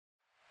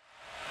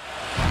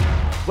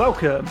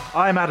Welcome,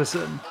 I'm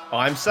Addison.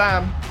 I'm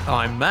Sam.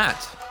 I'm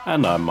Matt.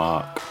 And I'm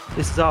Mark.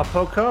 This is our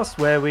podcast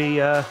where we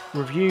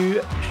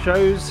review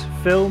shows,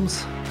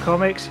 films,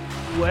 comics,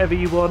 whatever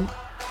you want,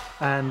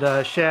 and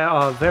share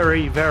our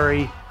very,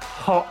 very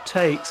hot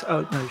takes,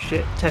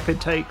 tepid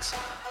takes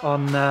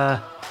on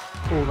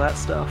all that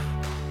stuff.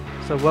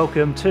 So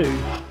welcome to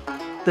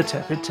The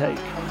Tepid Take.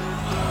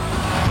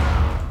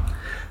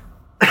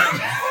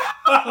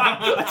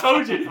 I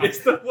told you, it's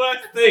the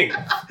worst thing.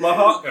 My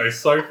heart goes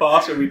so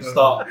fast when we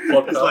start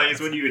podcast. It's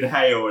when you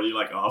inhale and you're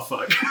like, oh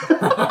fuck.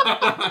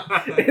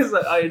 It's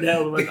like I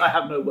inhale and I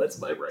have no words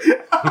in my brain.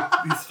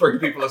 These three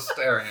people are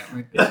staring at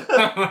me.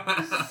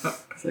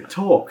 It's like,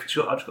 talk. I've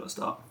just got to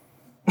start.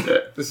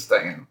 This is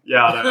staying in.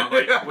 Yeah, I know.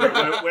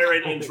 We're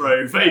in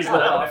intro phase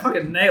now. I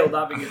fucking nailed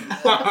that beginning.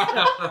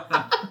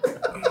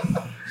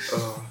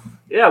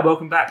 Yeah,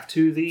 welcome back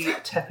to The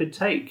Tepid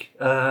Take.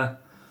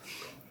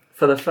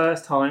 For the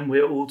first time,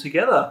 we're all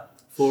together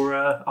for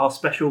our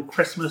special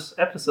Christmas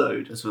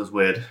episode. This was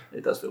weird.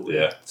 It does feel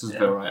weird. Yeah. This doesn't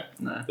feel right.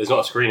 No. There's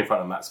not a screen in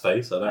front of Matt's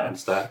face, I don't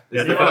understand.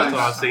 Yeah, It's the first time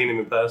I've seen him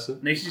in person.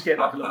 And you should just get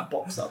like a little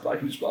box up,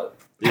 like you just like.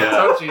 I Yeah.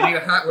 told you need a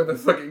hat with a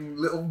fucking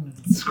little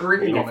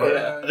screen on it.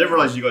 I didn't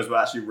realise you guys were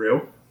actually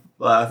real.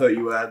 Like, I thought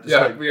you were just Yeah,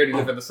 like... we only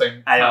live in the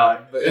same AI.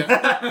 town. But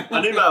yeah.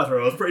 I knew that was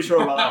real. I was pretty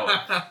sure about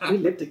that one. We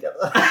live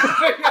together.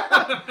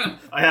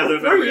 I have no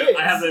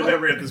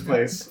memory of this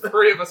place.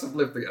 Three of us have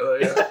lived together,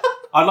 yeah.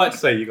 I'd like to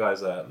say you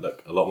guys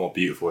look a lot more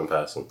beautiful in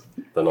person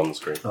than on the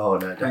screen. Oh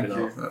no, Thank definitely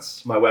you. not.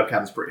 That's My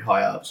webcam's pretty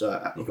high up,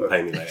 so You can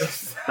pay me later.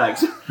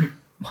 thanks.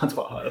 Mine's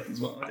quite high up as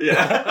well.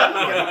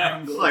 Yeah.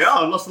 It's like,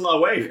 oh, I lost a lot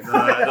of weight. And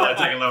then I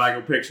take a low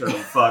angle picture and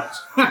I'm fucked.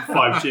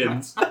 5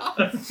 chins.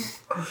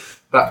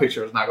 that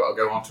picture has now got to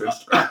go onto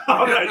Instagram.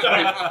 Oh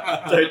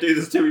no, don't do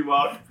this to me,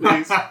 Mark,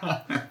 please.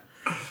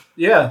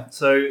 Yeah,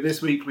 so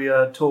this week we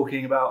are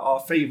talking about our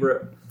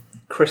favourite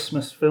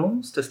Christmas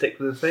films, to stick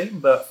with the theme.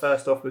 But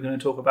first off, we're going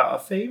to talk about our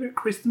favourite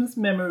Christmas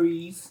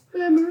memories.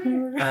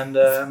 And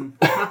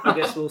I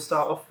guess we'll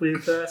start off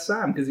with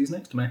Sam, because he's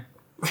next to me.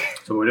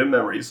 So we're doing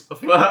memories. I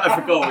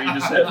forgot what you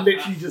just I said.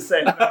 literally just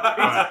said.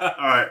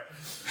 Alright.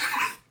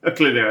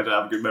 Clearly I don't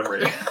have a good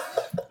memory.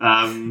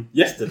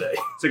 Yesterday.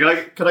 So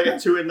can I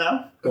get 2 in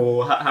now?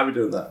 Or how are we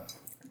doing that?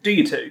 Do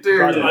you two?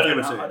 Do I you? don't Do know.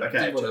 a 2. I don't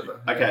Okay. do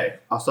whatever. Okay.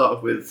 I'll start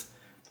off with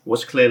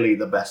what's clearly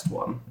the best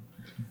one.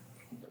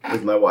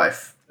 With my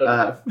wife.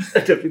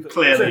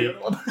 Clearly.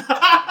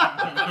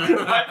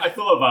 I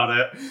thought about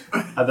it,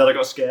 and then I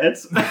got scared.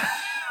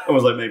 I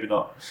was like, maybe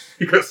not.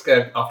 You got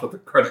scared after the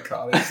credit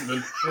card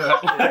incident.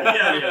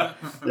 Yeah,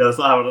 let's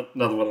not have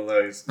another one of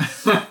those.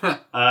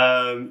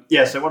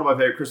 So one of my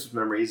favourite Christmas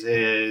memories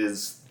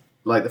is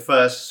like the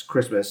first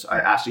Christmas I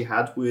actually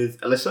had with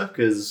Alyssa,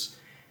 because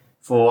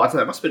for, I don't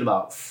know, it must have been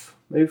about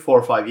maybe 4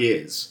 or 5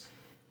 years,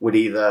 we'd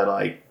either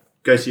like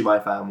go see my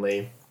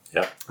family,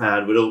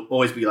 and we'd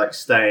always be like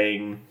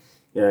staying,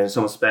 in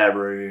someone's spare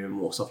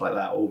room or stuff like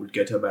that, or we'd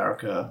go to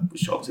America,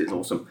 which obviously is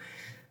awesome.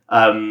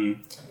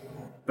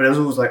 But it was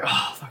always like,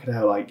 oh, fucking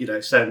hell, like,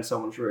 stay in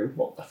someone's room.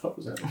 What the fuck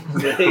was that?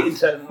 The heating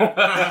turned on.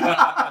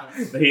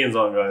 The heating's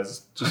on,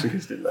 guys, just in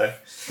case you didn't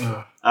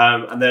know.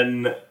 And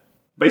then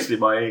basically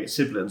my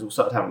siblings all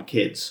started having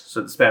kids,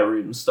 so the spare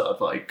rooms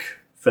started like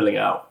filling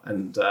out,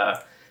 and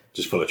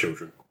Just full of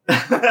children.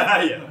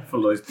 yeah,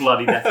 full of those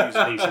bloody nephews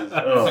and nieces.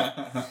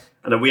 Oh.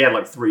 And then we had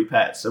like 3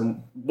 pets,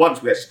 and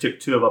once we actually took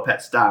 2 of our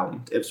pets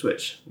down to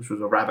Ipswich, which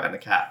was a rabbit and a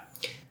cat,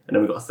 and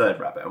then we got a 3rd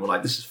rabbit, and we're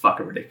like, this is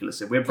fucking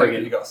ridiculous. If we're You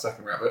bringing, got a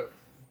second rabbit.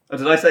 oh,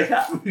 did I say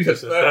cat? You got a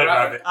Third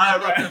rabbit.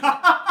 Ah, right.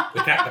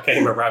 The cat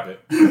became a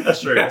rabbit.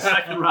 That's true. A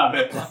second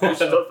rabbit.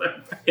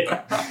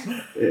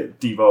 It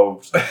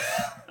devolved.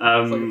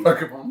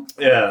 Pokemon.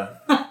 Yeah.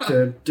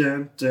 Dun,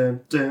 dun, dun,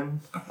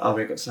 dun. Oh,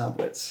 we got sound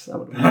bits. That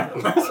would have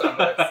been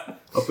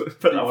I'll put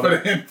that one Put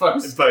it in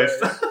post. in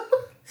post.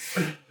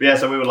 But yeah,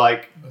 so we were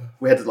like,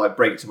 we had to like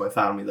break to my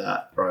family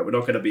that, right, we're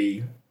not going to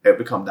be able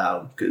to come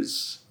down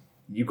because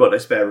you've got no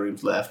spare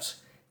rooms left.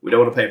 We don't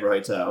want to pay for a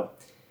hotel.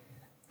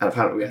 And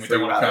apparently we had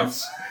 3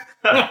 rabbits.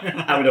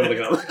 And we don't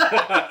want to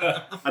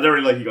come. I don't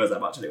really like you guys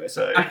that much anyway,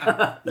 so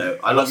no.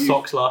 I love you.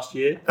 Socks last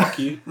year. Fuck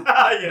you.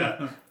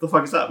 Yeah. The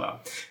fuck is that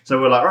about? So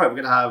we're like, right, we're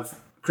going to have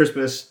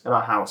Christmas in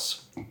our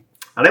house.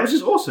 And it was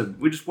just awesome.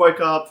 We just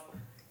woke up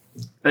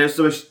and it was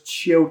the most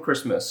chilled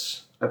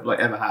Christmas I've like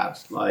ever had.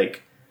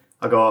 Like,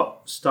 I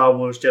got Star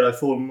Wars Jedi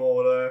Fallen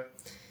Order.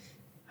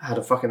 I had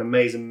a fucking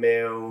amazing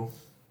meal,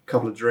 a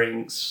couple of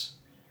drinks,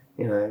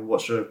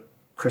 watched a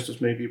Christmas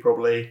movie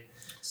probably.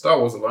 Star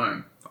Wars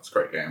alone. That's a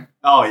great game.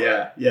 Oh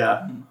yeah.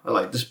 I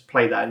like just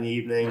played that in the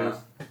evening. Yeah.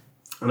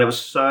 And it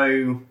was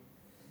so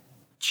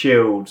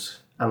chilled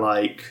and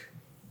like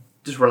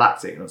just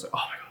relaxing. And I was like, oh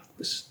my god,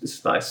 this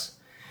is nice.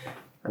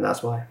 And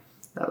that's why.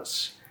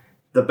 That's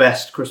the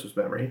best Christmas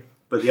memory.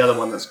 But the other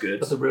one that's good.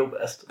 That's the real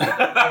best.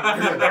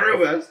 The real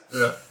best.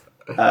 Yeah.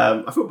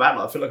 I feel bad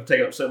now. I feel like I'm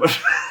taking up so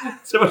much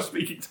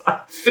speaking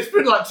time. It's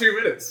been like 2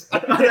 minutes.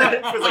 It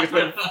feels like it's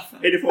been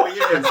 84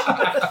 years.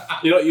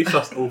 You're not used to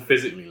us all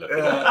physically looking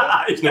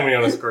at it. It's normally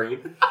on a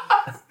screen.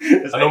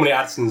 It's And normally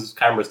Adson's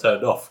camera's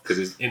turned off because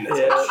his internet's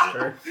Yeah, that's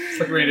true. It's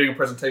like when you're doing a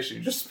presentation,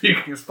 you're just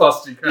speaking as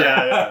fast as you can.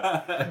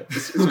 yeah.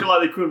 It's kind of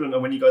like the equivalent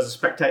of when you guys are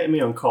spectating me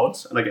on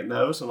CODs and I get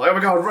nervous. I'm like, oh my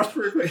god, rush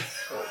through quick.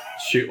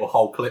 Shoot a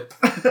whole clip.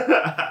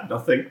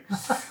 Nothing.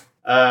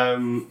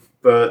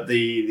 But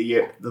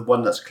the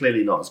one that's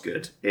clearly not as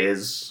good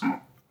is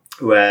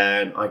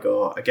when I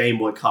got a Game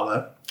Boy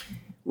Color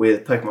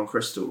with Pokemon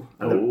Crystal.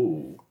 And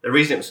Ooh. the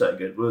reason it was so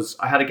good was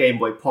I had a Game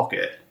Boy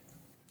Pocket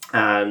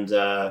and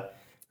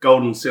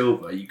Gold and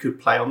Silver, you could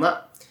play on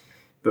that.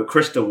 But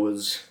Crystal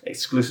was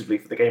exclusively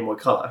for the Game Boy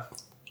Color.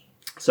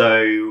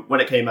 So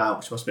when it came out,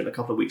 which must have been a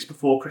couple of weeks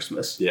before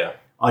Christmas, Yeah.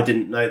 I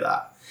didn't know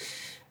that.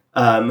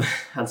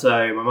 And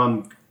so my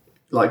mum,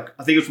 like,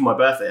 I think it was for my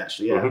birthday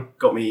actually,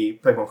 got me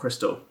Pokemon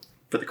Crystal,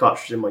 put the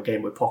cartridge in my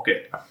Game Boy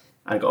Pocket,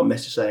 and got a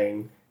message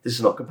saying, this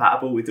is not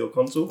compatible with your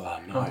console. Oh,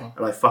 no.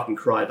 And I fucking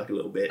cried like a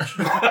little bitch.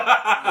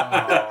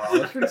 Oh,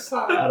 that's really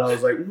sad. And I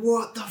was like,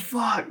 what the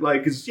fuck?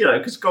 Like,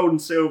 because Gold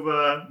and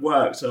Silver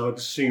worked, so I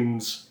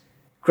assumed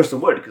Crystal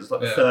would, because it's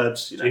like the third,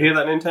 Do you hear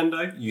that,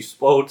 Nintendo? You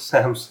spoiled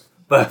Sam's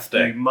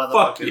birthday. You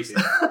Fuck you.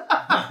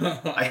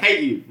 motherfuckers. I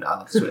hate you. No,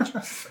 not the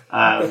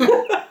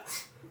Switch.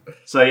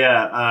 So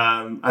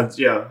yeah, and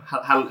yeah,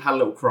 had a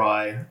little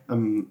cry,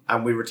 and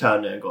we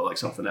returned it and got like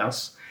something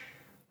else,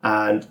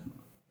 and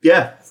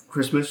yeah,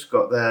 Christmas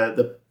got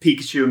the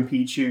Pikachu and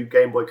Pichu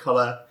Game Boy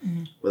Color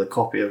with a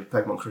copy of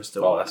Pokemon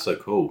Crystal. Oh, that's so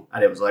cool.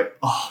 And it was like,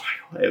 oh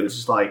my god, it was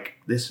just like,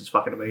 this is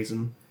fucking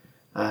amazing,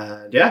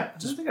 and yeah, I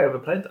don't think I ever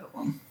played that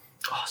one.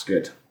 oh, it's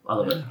good. I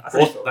love it. I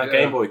think so, That yeah.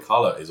 Game Boy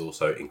Color is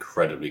also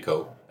incredibly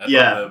cool. It's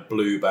Yeah. like the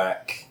blue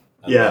back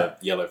and Yeah. the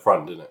yellow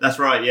front, isn't it? That's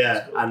right,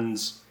 yeah,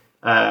 and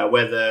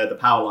where the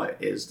power light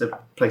is, they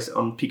place it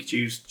on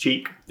Pikachu's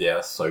cheek. Yeah,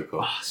 that's so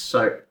cool.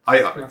 So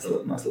That's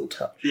a nice little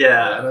touch.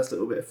 yeah, and that's a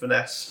little bit of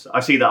finesse.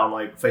 I see that on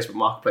like Facebook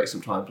Marketplace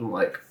sometimes. I'm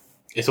like,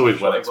 It's always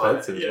well Like,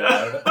 expensive. yeah. As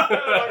well, isn't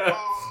it?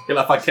 You're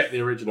like, if I kept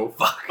the original,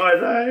 fuck. I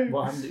know.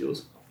 What happened to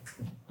yours?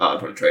 I'd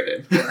probably trade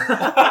it in.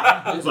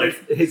 It's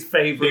like his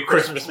favourite The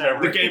Christmas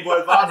memory. The Game Boy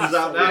Advance is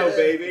out now, Yeah.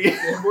 baby.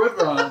 Game Boy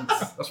Advance.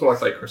 That's what I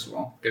say, Crystal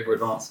on. Game Boy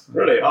Advance.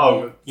 Really?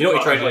 Oh, You know what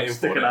you traded like, it in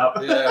stick for? it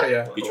out. Yeah,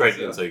 yeah. You traded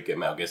it in so you get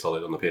Metal Gear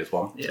Solid on the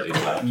PS1. Yeah. So you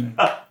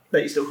know.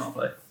 Bet you still can't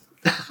play.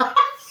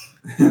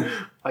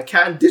 I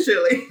can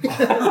digitally.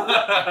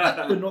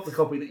 But not the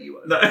copy that you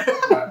own.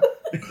 No.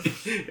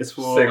 It's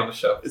for Staying on the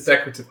shelf. It's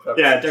decorative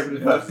purpose. yeah,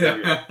 decorative purposes.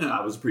 Yeah. Yeah.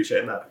 I was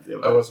appreciating that. The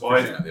other I day. was Well,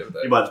 appreciating that the other day.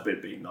 He might have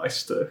been being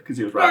nice to because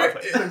he was No, right.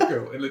 it looked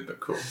cool. It looked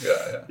cool.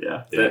 Yeah,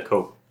 Yeah. Yeah, But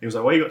cool. he was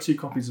like, "Well, you got 2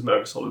 copies of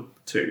Metal Gear Solid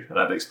 2," and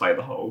I had to explain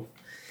the whole.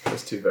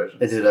 There's 2 versions.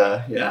 They did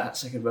a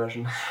second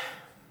version.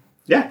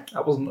 Yeah.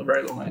 That wasn't a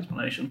very long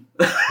explanation.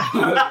 Then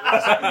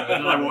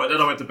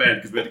I went to bed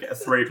because we had to get a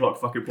 3 o'clock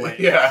fucking plane.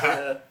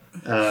 Yeah.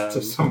 Yeah.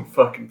 To some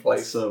fucking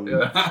place. Some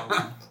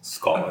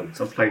Scotland.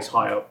 some place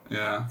high up.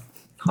 Yeah.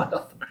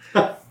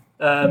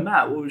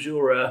 Matt, what was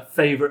your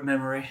favourite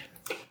memory?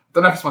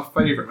 Don't know if it's my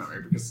favourite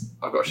memory because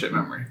I've got a shit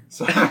memory.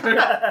 So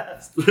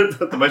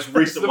The most it's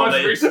recent the one.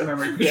 most recent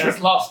memory, which Yeah. was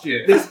last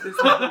year. This is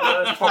the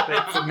worst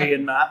topic for me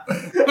and Matt,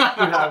 who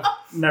have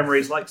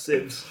memories like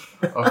sieves.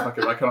 Oh,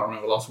 fucking, I cannot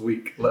remember last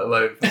week, let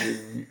alone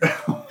fucking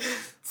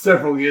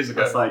several years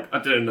ago. It's like I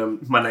didn't know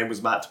my name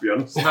was Matt, to be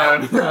honest. No.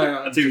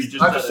 Until you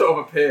just I said just it. sort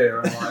of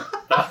appear and I'm like,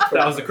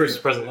 That was the Christmas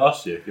present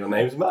last year. Your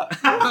name's Matt.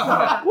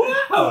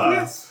 wow,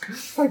 yes,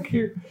 thank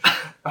you.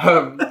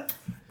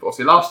 But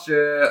obviously, last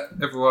year,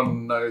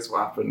 everyone knows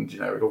what happened.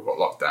 You know, we all got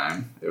locked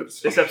down. It was.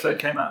 This episode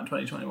came out in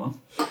 2021.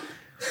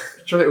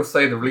 Surely it will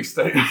say the release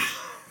date. Do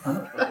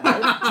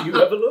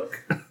you ever look?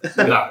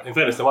 No, In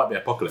fairness, there might be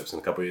apocalypse in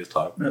a couple of years'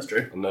 time. That's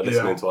true. And they're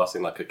listening Yeah. to us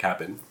in like a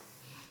cabin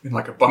in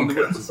like a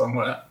bunker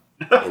somewhere.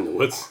 in the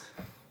woods.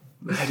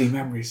 The heady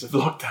memories of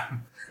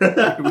lockdown.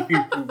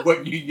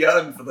 When you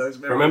yearn for those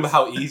memories. Remember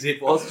how easy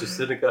it was just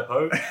sitting at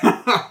home?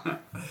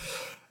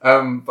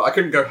 But I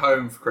couldn't go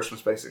home for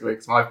Christmas basically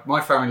because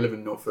my family live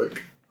in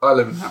Norfolk. I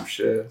live in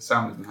Hampshire.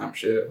 Sam lives in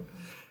Hampshire.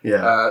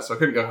 Yeah. So I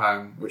couldn't go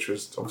home, which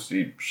was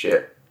obviously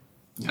shit.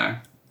 You know, I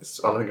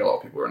don't think a lot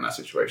of people were in that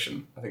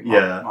situation. I think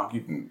Yeah. Mark, you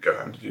didn't go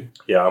home, did you?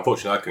 Yeah,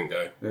 unfortunately, I couldn't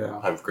go Yeah.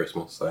 home for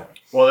Christmas. So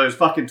Well, those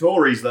fucking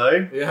Tories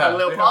though. Had a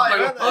little they party, had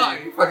a weren't little they?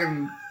 party.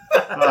 Fucking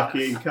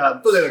Fucking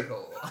cunts.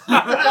 political.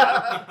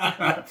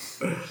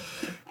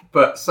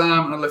 But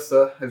Sam and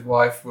Alyssa, his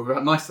wife, were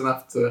nice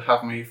enough to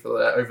have me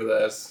over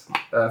theirs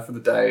for the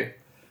day,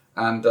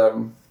 and it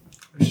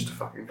was just a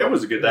fucking. It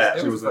was a good day, It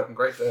actually, was a wasn't it? fucking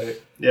great day.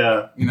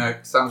 Yeah. You know,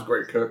 Sam's a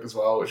great cook as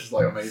well, which is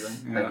like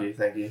amazing. Yeah.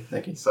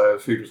 Thank you. So the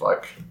food was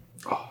like,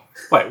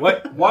 wait,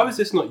 why was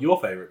this not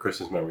your favourite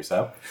Christmas memory,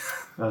 Sam?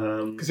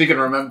 because he can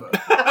remember.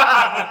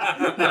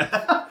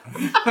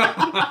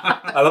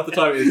 I love the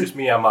time it was just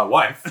me and my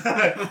wife. And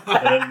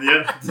then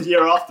the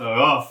year after,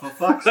 oh, for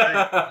fuck's sake.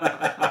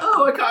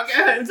 Oh, I can't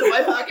get home to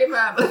my fucking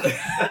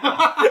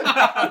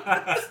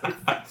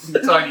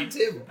family. Tiny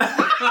Tim.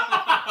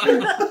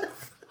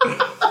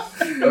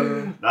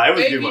 No, it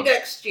was a good one.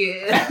 next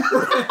year.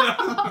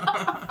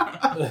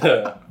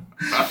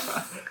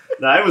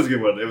 No, it was a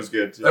good one. It was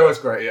good. That was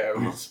great, yeah.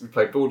 We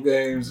played board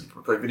games,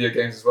 we played video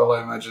games as well,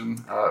 I imagine.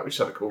 We just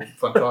had a cool,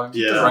 fun time.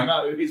 Yeah. Doesn't Drank.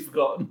 know, he's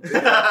forgotten.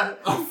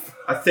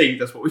 I think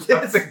that's what we I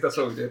did. think that's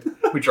what we did.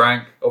 We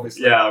drank,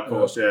 obviously. Yeah, of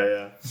course.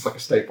 Yeah. It's like a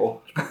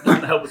staple.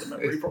 Doesn't help with the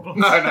memory problem.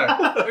 No.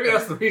 Maybe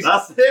that's the reason.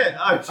 That's it.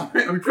 Oh,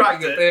 I'm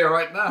drinking a beer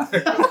right now.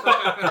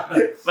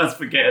 Let's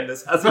forget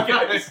this as it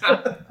goes.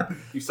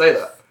 You say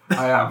that.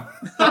 I am.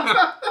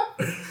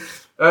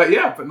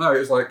 Yeah, but no, it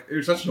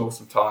was such an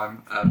awesome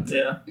time, and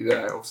Yeah.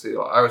 obviously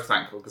I was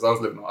thankful because I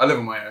live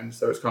on my own,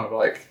 so it's kind of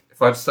like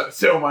if I just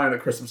sit on my own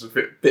at Christmas, it's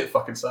a bit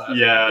fucking sad.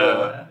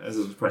 Yeah, as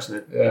it was pressing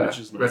it. Yeah, Which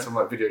is we had some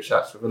like video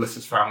chats with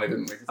Alyssa's family,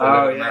 didn't we? 'Cause they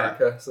Oh, live in yeah.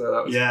 America, so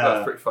that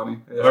was pretty funny.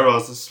 I remember I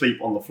was asleep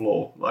on the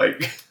floor,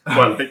 like,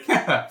 well,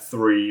 like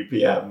 3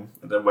 p.m.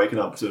 and then waking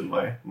up to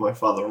my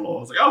father-in-law. I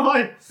was like, oh,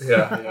 hi.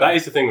 Yeah. That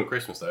is the thing with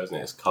Christmas, though, isn't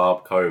it? It's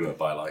carb coma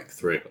by like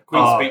 3 o'clock.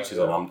 Queen's Oh, speech is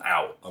on. I'm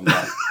out. I'm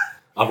done.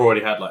 I've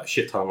already had like a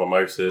shit ton of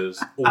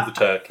mimosas, all the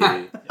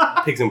turkey,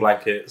 pigs in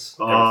blankets.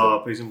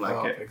 Oh, pigs and Oh,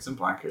 blanket. pigs and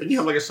blankets. Didn't you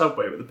have like a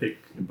Subway with a pig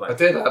in I blanket?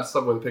 did. I had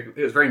some with a pig.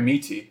 It was very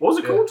meaty. What was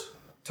it Yeah. called?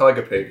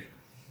 Tiger pig.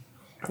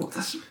 What,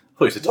 that's, I thought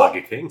it was a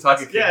Tiger King.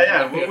 Tiger king.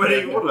 yeah. When you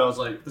ordered it, I was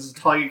like, this is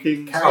Tiger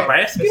King. Oh,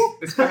 basking?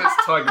 It's because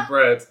it's tiger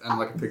bread and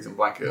like a pigs and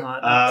blanket. So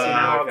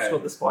now I've okay. just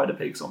got the spider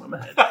pigs on my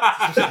head.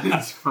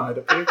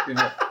 Tiger pig.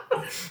 Yeah.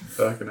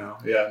 Fucking hell.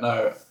 Yeah.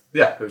 No.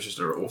 Yeah. It was just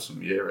an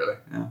awesome year, really.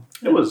 Yeah.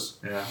 It was.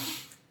 Yeah.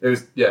 It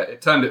was. Yeah.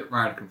 It turned it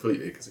around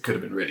completely because it could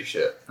have been really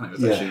shit, and it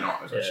was Yeah. actually not.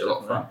 It was Yeah, actually a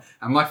lot of fun. definitely.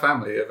 And my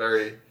family are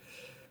very.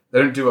 They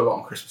don't do a lot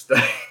on Christmas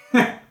Day.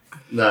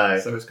 No.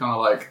 So it's kind of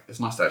like it's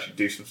nice to actually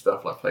do some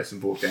stuff like play some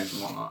board games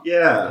and whatnot. Yeah.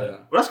 Yeah. Well,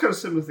 that's kind of a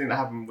similar thing that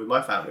happened with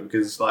my family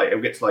because like it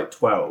would get to like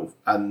 12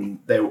 and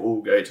they would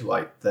all go to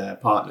like their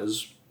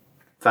partners'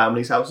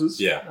 families'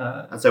 houses.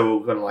 Yeah. And so we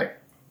were kind of like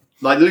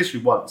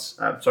literally once.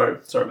 Sorry,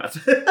 Matt.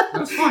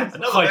 That's fine.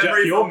 Another Hijack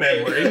memory your from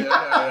me. memory.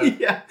 Yeah.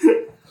 Yeah.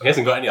 He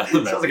hasn't got any other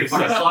Sounds like a memories.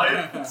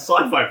 fucking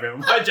sci-fi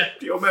film.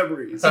 Hijacked your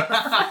memories.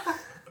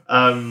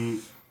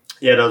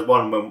 Yeah, there was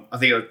one when I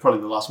think it was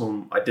probably the last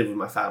one I did with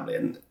my family,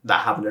 and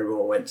that happened.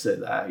 Everyone went to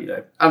there,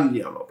 and I'm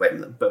not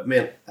blaming them, but me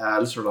and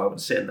Alyssa and I were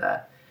sitting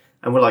there,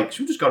 and we're like,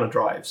 should we just go on a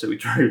drive? So we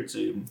drove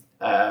to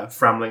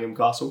Framlingham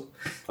Castle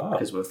Oh.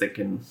 because we were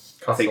thinking,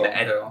 I Castle think on the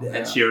Hill, Ed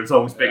yeah. Sheeran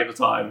song was big at the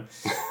time,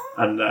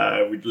 and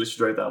we literally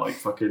drove there like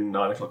fucking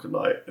 9 o'clock at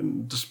night,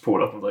 and just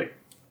pulled up and was like,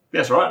 yeah,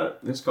 it's alright.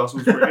 This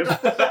castle's pretty good.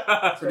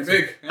 Pretty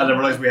big. And then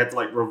realised we had to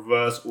like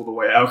reverse all the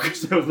way out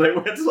because it was like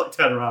we had to like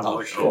turn around. Oh,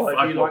 like, shit. Well, if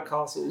fuck, you what- like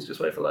castles, just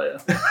wait for later.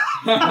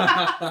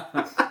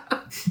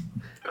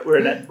 We're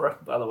in Edinburgh,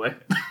 by the way.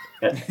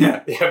 You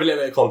have a little bit of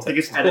I think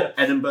context. it's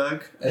Edinburgh.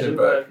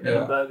 Edinburgh, yeah.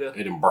 Edinburgh.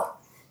 Edinburgh.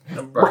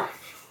 Edinburgh.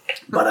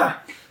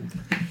 But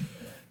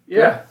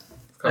Yeah.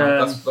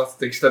 That's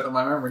the extent of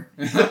my memory.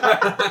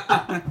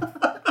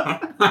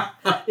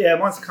 Yeah,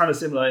 mine's kind of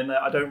similar in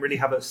that I don't really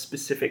have a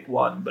specific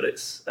one, but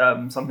it's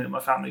something that my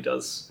family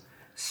does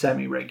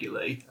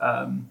semi-regularly,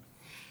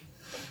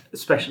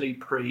 especially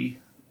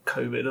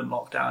pre-COVID and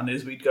lockdown,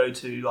 is we'd go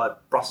to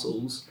like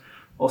Brussels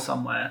or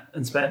somewhere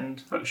and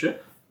spend oh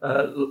shit.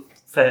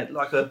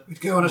 like a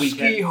We'd go on a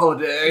weekend. ski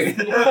holiday.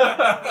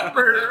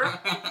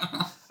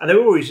 And they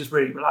were always just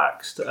really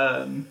relaxed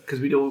because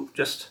we'd all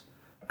just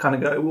kind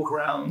of go walk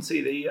around,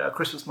 see the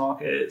Christmas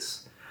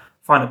markets,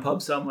 find a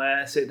pub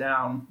somewhere, sit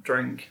down,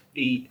 drink,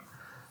 eat,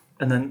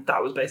 and then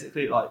that was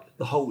basically like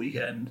the whole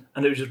weekend.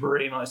 And it was just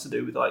really nice to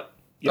do with like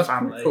your That's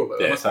family. pretty cool, though. Yeah,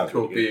 That it must be sounds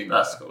cool really good. being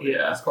That's there. cool.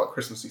 Yeah. It's quite a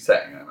Christmassy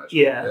setting, I imagine.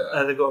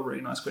 Yeah, they've got a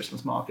really nice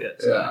Christmas market.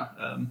 So, Yeah.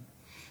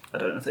 I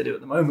don't know if they do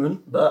at the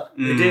moment, but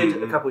they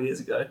did a couple of years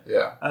ago.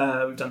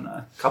 Yeah. We've done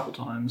that a couple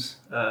times.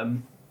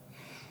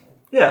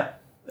 Yeah,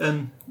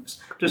 and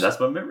just That's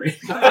my memory.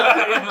 because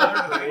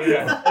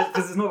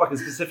it's not like a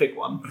specific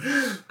one.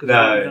 Because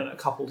No. we've done it a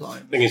couple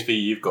times. Thing is, for you,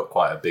 you've got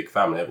quite a big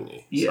family, haven't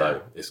you? Yeah.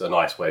 So it's a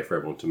nice way for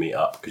everyone to meet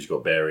up because you've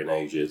got varying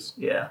ages.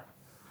 Yeah,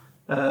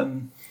 yeah,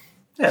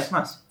 it's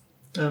nice.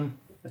 I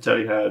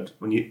totally heard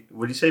would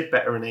you say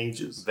better in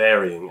ages?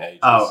 Varying ages.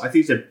 Oh, I think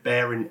you said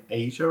bear in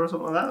Asia or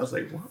something like that. I was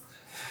like, what?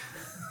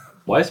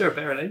 Why is there a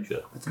bear in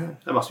Asia? I don't know.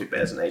 There must be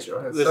bears in Asia,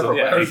 right? There's several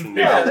yeah, bears. Asian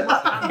Yeah,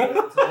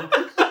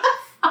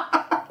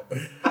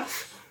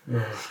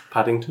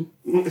 Paddington.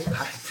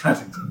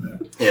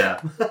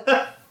 Yeah.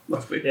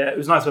 Must be. yeah, it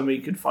was nice when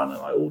we could finally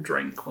like all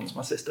drink once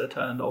my sister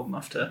turned old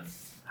enough to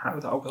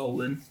have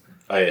alcohol in.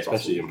 Oh yeah,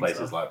 especially in and places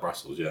stuff. like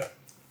Brussels. Yeah,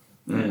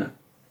 Yeah,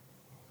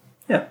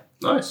 yeah,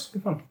 Nice.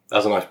 good fun. that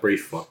was a nice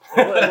brief one.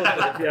 Well, it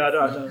was good. Yeah, I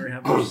don't really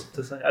have much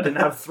to say. I didn't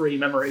have 3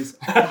 memories.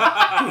 In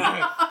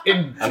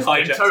And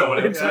hijacked someone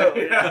In else.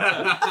 total,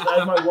 yeah. That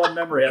is my one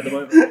memory at the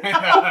moment.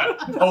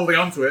 Holding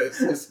on to it,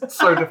 it's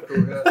so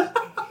difficult. Yeah.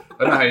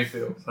 I know how you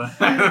feel. So.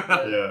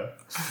 Yeah.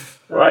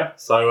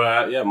 Right.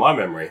 So yeah, my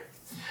memory.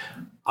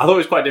 I thought it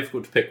was quite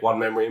difficult to pick one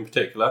memory in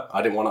particular.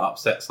 I didn't want to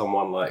upset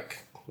someone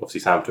like Obviously,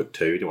 Sam took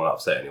 2. You didn't want to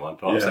upset anyone.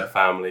 Don't Yeah. upset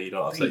family. You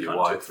don't upset your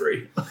wife.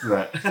 3.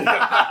 Right.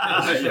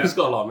 He's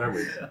got a lot of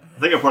memories. I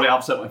think I probably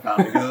upset my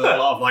family because there's a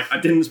lot of I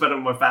didn't spend it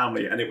with my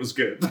family and it was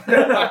good.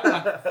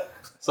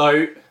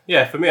 So,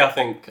 yeah, for me, I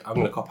think I'm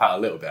going to cop out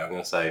a little bit. I'm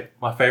going to say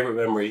my favourite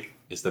memory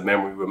is the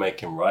memory we're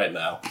making right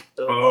now.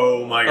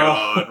 Oh my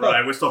god!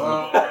 Right, we're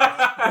stopping the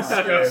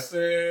podcast.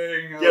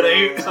 Disgusting.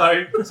 Get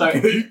out. So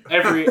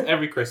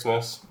every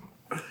Christmas,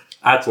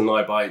 Ads and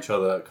I buy each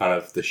other kind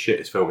of the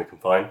shittest film we can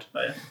find.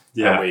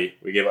 Yeah. And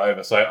we give it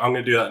over. So I'm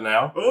going to do that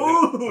now.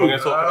 Ooh, I'm going to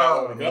talk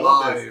about what we got.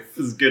 live.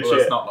 This is good Well,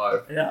 shit. it's not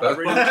live. Yeah,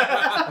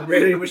 I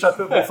really wish I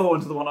put more thought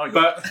into the one I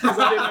got.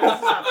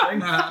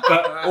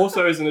 But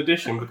also as an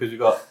addition, because we've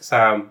got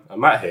Sam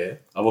and Matt here,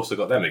 I've also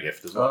got them a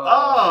gift as well.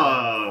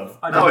 Oh,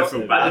 now I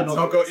feel bad. I've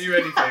not got you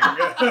anything.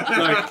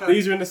 No,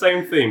 these are in the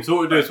same theme. So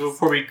what we'll do is we'll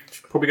probably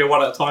go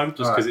one at a time,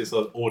 just because it's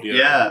an audio,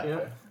 Yeah.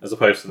 as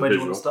opposed to the Where do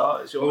you want visual. to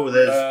start? It's your Oh,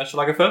 there's Shall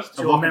I go first?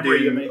 your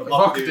memory you make. on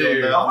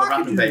the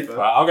wrapping paper.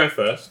 Right, I'll go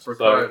first. So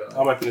Ricardo.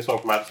 I'm opening this one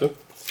from Addison.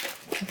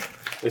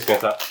 This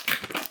goes that.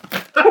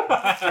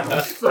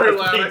 So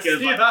loud. I Peak is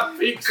see like- that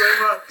peak so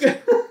much.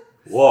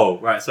 Whoa,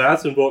 right, so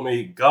Addison bought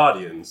me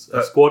Guardians,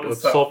 a squad of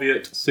what's that?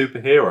 Soviet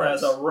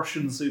superheroes. That's a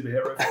Russian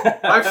superhero.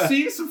 I've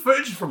seen some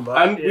footage from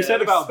that. And we Yeah,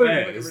 said about so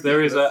bears,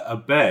 there is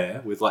a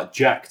bear with like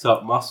jacked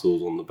up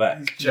muscles on the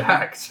back.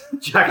 Jacked.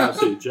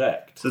 Absolutely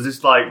jacked. So is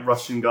this like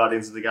Russian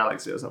Guardians of the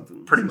Galaxy or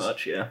something? Pretty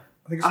much, yeah.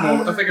 I think it's more.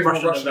 I think it's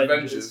Russian Russian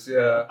Avengers.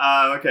 Yeah.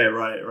 Okay,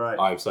 right.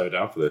 I'm so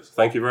down for this.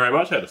 Thank you very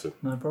much, Edison.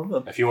 No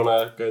problem. If you want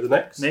to go the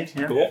next. Me?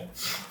 Yeah.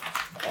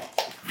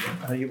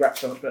 Yeah. You rap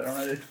so much better than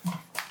I do.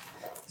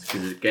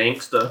 He's a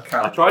gangster.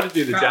 I tried to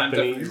do the Can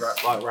Japanese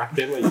definitely like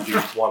wrapping, where you do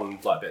one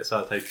like bit of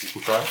sellotape you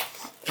can try.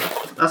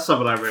 That's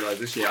something I realised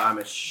this year. I'm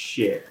a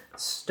shit.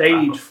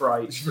 Stage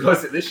fright. You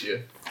realised it this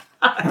year.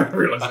 I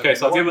realised Okay, it.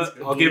 so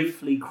I'll give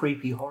Gleefully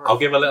creepy horror. a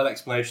little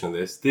explanation of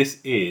this. This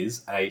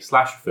is a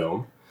slasher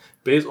film,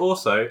 but it's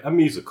also a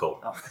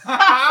musical,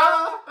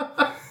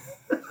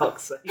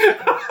 Fuck's sake.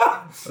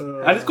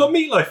 and it's got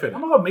Meatloaf in Oh it.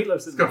 my god,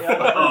 Meatloaf's in there.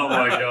 Yeah. Oh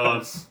my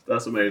god,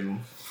 that's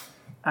amazing.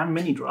 And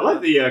Mini I Drive.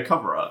 like the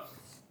cover art,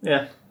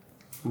 Yeah.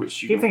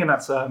 which I you keep thinking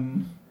that's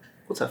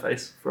what's her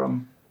face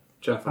from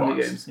Jennifer Hunger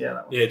Lawrence. Games? Yeah,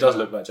 that one. Yeah, it does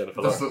look like Jennifer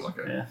It does Lawrence. look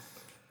like it. Yeah.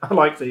 I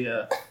like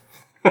the.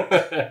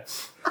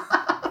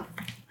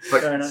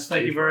 Like, Very nice.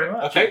 Thank you very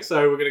much. Okay,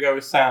 so we're going to go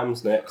with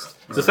Sam's next.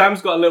 So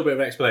Sam's got a little bit of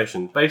an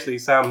explanation. Basically,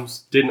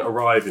 Sam's didn't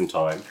arrive in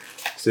time,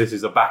 so this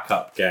is a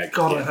backup gag.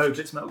 God, I hope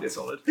it's Metal Gear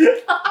Solid.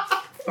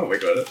 Oh my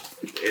god,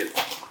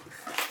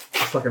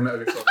 It's like a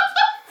Metal Gear Solid.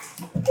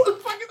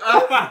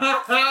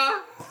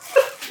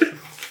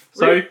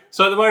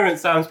 So at the moment,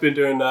 Sam's been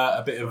doing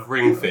a bit of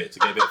ring fit to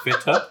get a bit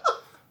fitter.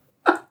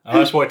 And I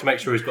just wanted to make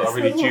sure he's got a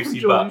really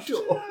juicy butt.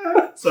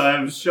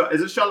 So is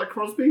it Charlotte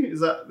Crosby? Is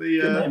that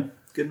the Good name.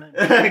 Good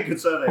name. good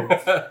surname?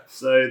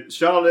 So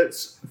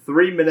Charlotte's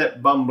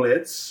 3-minute bum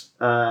blitz,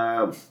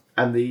 and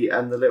the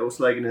little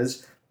slogan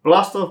is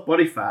blast off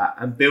body fat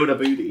and build a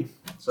booty.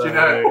 So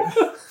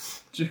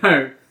Do you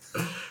know?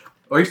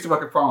 I used to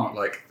work at Primark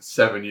like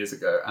 7 years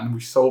ago, and we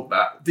sold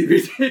that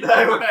DVD. No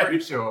I'm way. pretty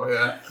sure.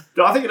 Yeah.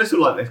 I think Alyssa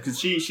will like this because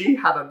she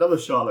had another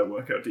Charlotte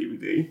workout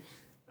DVD.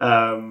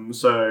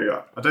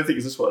 So I don't think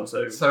it's this one.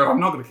 So So I'm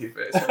not going to keep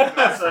it. So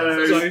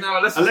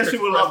now Alyssa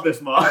will love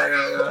this, Mark.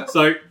 Yeah.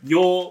 So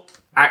your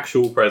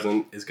actual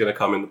present is going to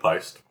come in the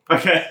post.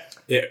 Okay.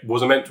 It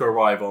wasn't meant to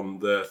arrive on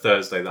the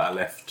Thursday that I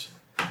left,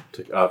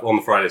 on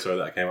the Friday, sorry,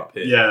 that I came up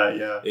here.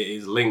 Yeah. It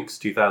is Lynx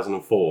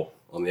 2004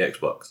 on the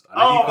Xbox. I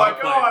know Oh you my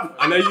can't play God. it.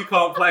 I know you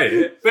can't play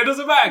it, but it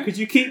doesn't matter because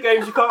you keep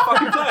games you can't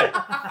fucking play.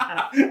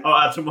 I'll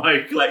add to my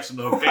collection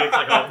of games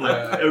I can't play.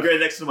 Yeah. It'll go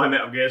next to my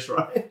Metal Gear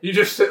Strike. You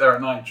just sit there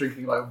at night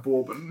drinking like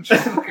bourbon,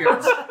 just looking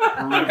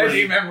at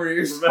heavy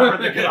memories.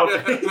 Remember the good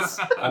old days.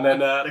 And then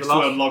Next the to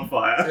a last, log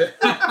fire.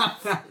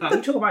 Can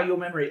we talk about your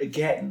memory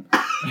again?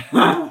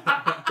 when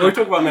we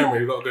talk about memory,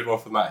 we've got a good one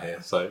for Matt here.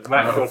 So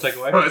Matt, if you want to take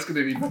away? Oh, it's going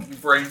to be fucking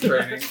brain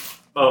training.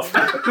 Oh.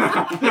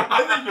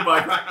 I think you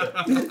might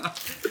crack it.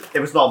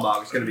 If it's not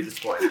Mark, it's going to be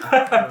disappointing.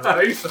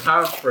 I used to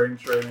have brain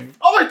training.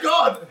 Oh my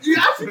god! You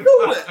actually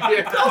called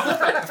it!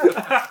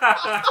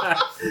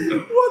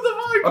 What the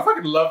fuck? I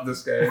fucking love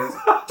this game. It's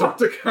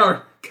Dr.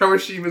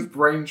 Kawashima's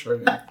brain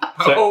training.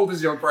 How So- old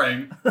is your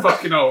brain?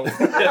 Fucking old.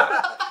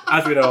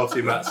 As we know,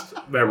 obviously Matt's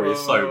memory is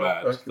so Oh,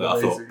 bad fucking that I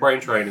thought amazing. brain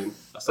training,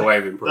 that's the way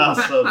of improving.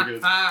 That sounds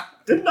good.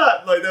 Didn't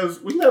that, like,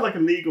 wasn't there like a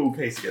legal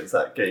case against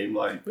that game?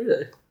 Like,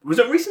 Really? was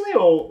it recently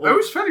or It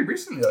was fairly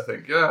recently, I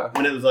think, yeah.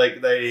 when it was like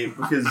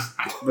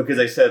because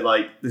they said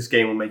like this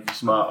game will make you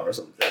smarter or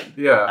something,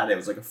 Yeah. and it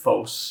was like a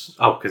false.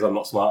 Oh, because I'm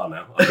not smarter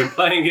now. I've been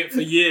playing it for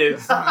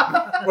years.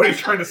 What are you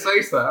trying to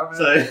say, Sam?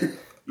 So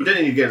you don't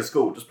need to go to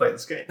school, just play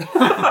this game.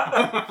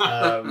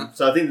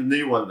 So I think the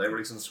new one they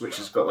released on Switch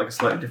has got like a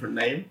slightly different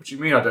name. What do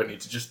you mean I don't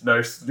need to just know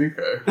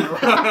Sudoku?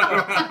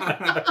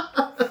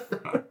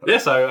 Yeah,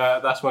 so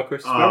that's my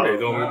Christmas memory,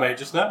 the one we made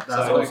just now. That's So,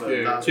 awesome.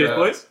 awesome. That's- cheers,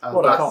 boys.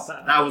 What a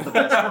cop-out. That was the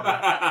best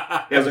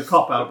one. It was a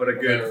cop out, but a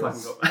good Yeah, it fucking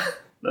was. cop out.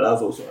 No, that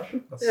was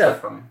awesome. That's Yeah. so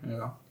funny,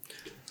 yeah.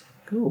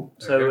 Cool.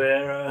 So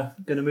we're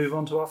going to move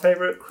on to our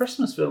favourite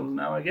Christmas films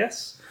now, I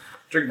guess.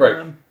 Drink break.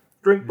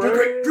 Drink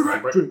break.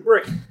 Drink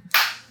break.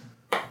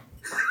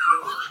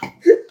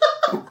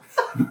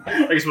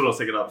 I guess we're not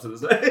singing up to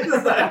this.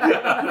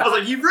 I was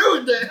like, you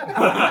ruined it.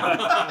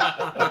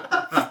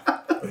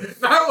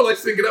 How will I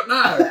sing it up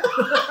now?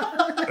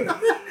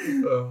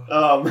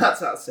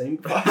 Matt's out of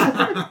sync.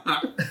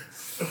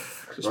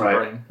 Just my Right.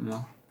 brain.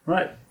 Yeah.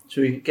 Right.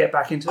 Should we get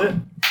back into it?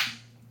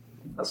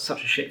 That's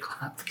such a shit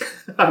clap.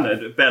 I don't know,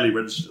 it barely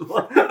registered.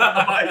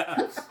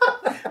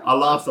 I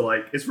laughed at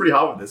like, it's really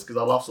hard with this because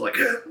I laughed at like,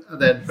 and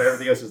then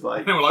everything else is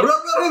like, And we're like,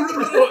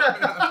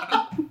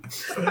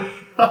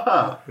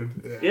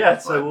 Yeah,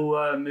 so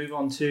we'll move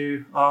on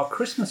to our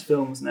Christmas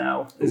films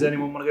now. Does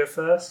anyone want to go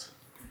first?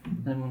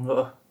 Anyone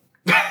got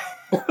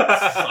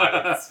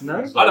silence.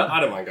 No? I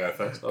don't mind going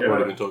first. I've Go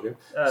already on. been talking.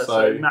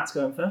 So Matt's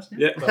going first.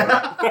 Yeah.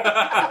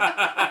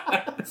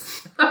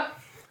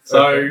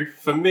 So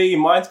for me,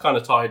 mine's kind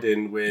of tied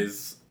in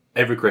with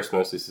every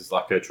Christmas. This is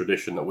like a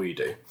tradition that we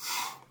do.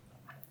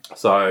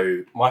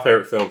 So my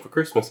favourite film for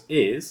Christmas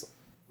is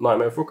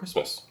Nightmare Before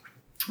Christmas.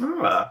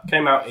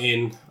 Came out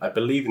in, I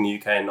believe, in the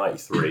UK in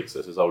 '93, so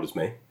it's as old as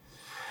me.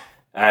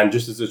 And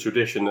just as a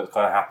tradition that's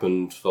kind of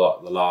happened for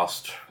like the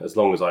last, as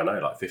long as I know,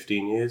 like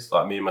 15 years.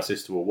 Like me and my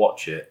sister will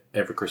watch it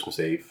every Christmas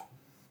Eve.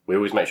 We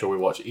always make sure we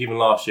watch it. Even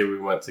last year we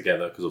went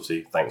together because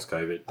obviously, thanks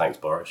COVID, thanks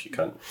Boris, you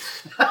cunt.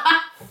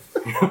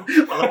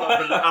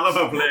 I love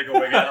how political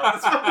we're getting.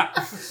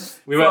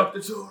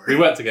 We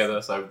went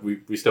together, so we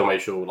still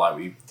made sure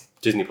like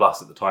Disney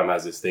Plus at the time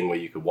has this thing where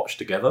you could watch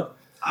together.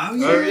 Oh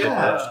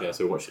Yeah,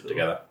 so we watched it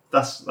together.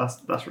 That's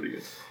really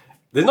good.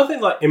 There's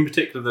nothing like in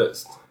particular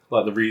that's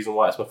like the reason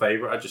why it's my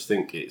favourite. I just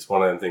think it's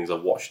one of them things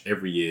I've watched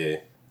every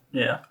year.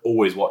 Yeah.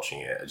 Always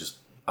watching it.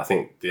 I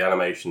think the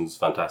animation's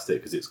fantastic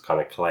because it's kind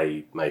of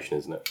claymation,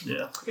 isn't it?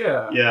 Yeah.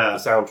 Yeah. Yeah. The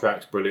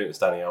soundtrack's brilliant. It's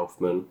Danny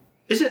Elfman.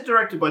 Is it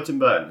directed by Tim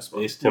Burton? This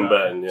one? It's Tim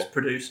Burton, yeah. It's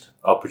produced.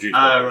 I'll produce it.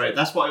 Right.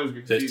 That's what I was So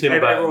it's confused. Tim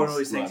Everyone Burton's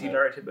always thinks he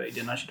Nightmare. directed, but he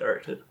didn't actually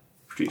direct it.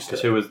 Produced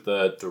Because it. who was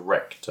the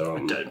director?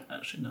 I don't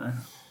actually know.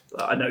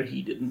 But I know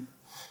he didn't.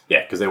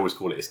 Yeah, because they always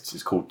call it,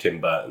 it's called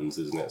Tim Burton's,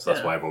 isn't it? So that's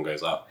Yeah. why everyone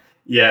goes,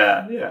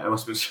 Yeah. It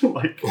must have been some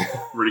like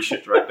really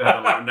shit director.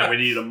 Like, no, we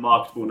need a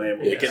marketable name.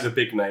 yeah, get the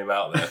big name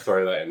out there,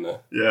 throw that in there.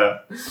 Yeah.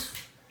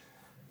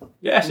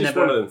 Yeah, it's just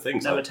one of them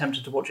things. Never Like,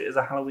 attempted to watch it as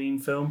a Halloween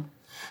film.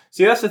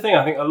 see, that's the thing.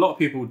 I think a lot of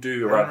people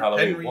do around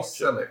Halloween Henry watch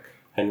Selick. it.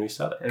 Henry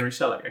Selick. Henry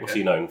Selick. Okay. What's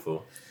he known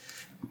for?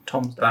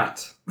 Tom's dad.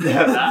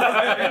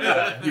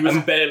 That. He was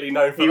barely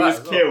known for He that. was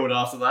as well. killed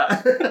after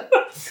that.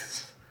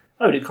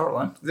 Oh, did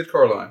Coraline? Did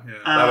Coraline, yeah.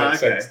 That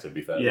makes okay. sense, to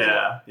be fair. doesn't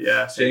it?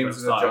 Yeah. James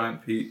is a Style.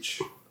 giant peach.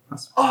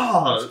 That's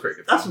Oh, That's pretty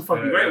good. that's a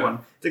fucking Yeah, great yeah. one.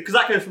 Because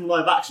that goes from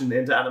live action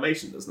into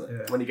animation, doesn't it?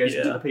 Yeah. When he goes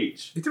into Yeah. the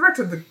peach. He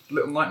directed the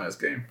Little Nightmares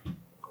game.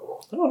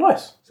 Oh,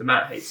 nice. So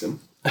Matt hates him.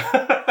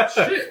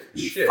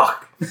 Shit.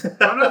 Fuck.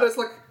 Oh no, there's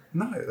like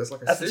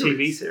a That's a series.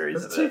 TV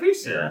series. There's of a it. TV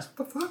series. Yeah.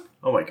 What the fuck?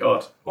 Oh my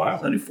god. Wow.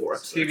 It's only 4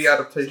 episodes. TV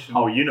adaptation.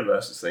 Whole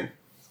universe thing.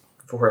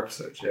 4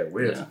 episodes. Yeah,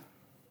 weird. Yeah.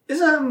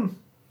 Is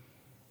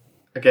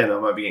again I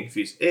might be getting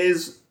confused.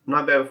 Is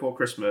Nightmare Before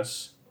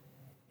Christmas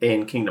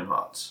in Kingdom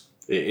Hearts?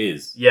 It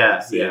is. Yeah,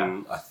 It's yeah.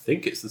 in, I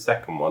think it's the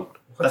second one.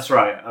 That's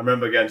right. I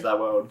remember going to that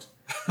world.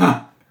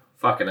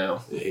 Fucking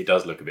hell. He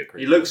does look a bit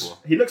creepy. He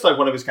looks like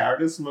one of his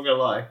characters, I'm not gonna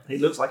lie. He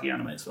looks like he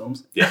animates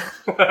films. Yeah.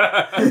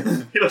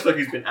 He looks like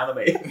he's been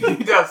animated.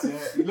 He does, yeah.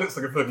 He looks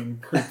like a fucking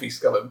creepy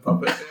skeleton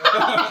puppet.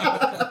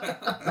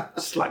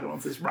 Slagging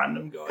off this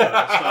random guy.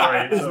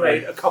 Sorry, He's sorry.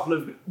 made a couple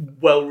of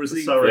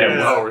well-received Sorry. Yeah,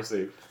 films. well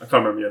received. I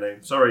can't remember your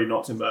name. Sorry,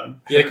 not Tim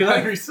Burton. Yeah, because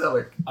Henry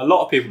Selick. a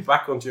lot of people,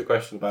 back onto your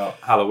question about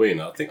Halloween,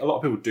 I think a lot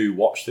of people do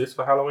watch this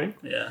for Halloween.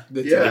 Yeah.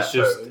 Yeah. It's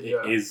just, totally,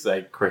 yeah. it is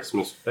a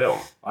Christmas film.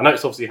 I know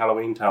it's obviously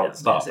Halloween Town at the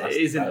start. It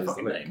is in that the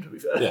fucking thing. name, to be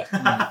fair. Yeah.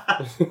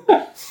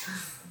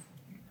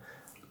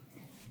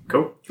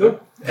 Cool. Awkward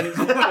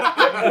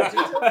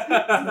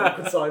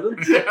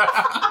silence.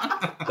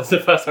 That's the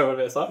first time I've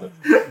ever silent.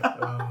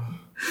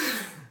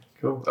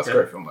 Cool. That's Yeah. a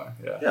great film, though.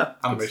 Yeah. Yeah.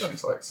 Animation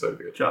is like so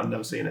good. I've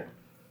never seen it.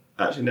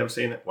 Actually, never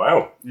seen it.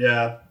 Wow.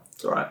 Yeah.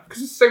 It's alright.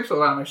 Because it's the same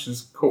sort of animation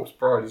as Corpse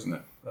Bride, isn't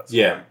it? That's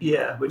Yeah.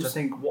 Yeah, which I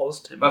think was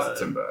Tim That's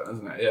Burton. Tim Burton,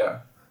 isn't it? Yeah.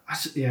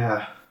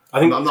 Yeah. I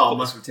think I'm not a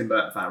massive Tim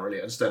Burton fan, really.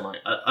 I just don't like.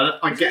 I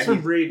He's get got some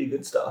it. really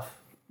good stuff.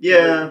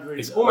 Yeah. Really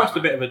it's good. almost a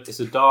bit of it's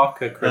a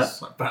darker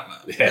It's like Batman.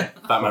 Yeah,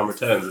 Batman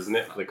Returns, isn't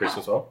it? The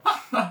Christmas one.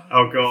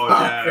 Oh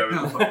god.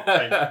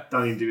 Yeah.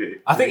 Don't even do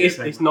it. I think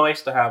it's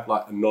nice to have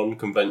like a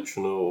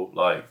non-conventional,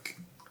 like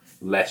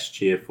less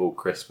cheerful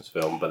Christmas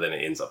film, but then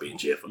it ends up being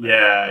cheerful.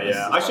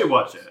 Yeah. I should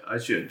watch it. I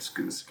should,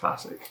 because it's a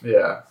classic.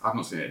 Yeah. I've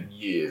not seen it in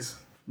years.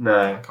 I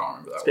No. can't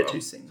remember that It's a bit well.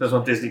 too sing. So it's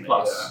on Disney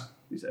Plus.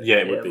 You say? Yeah,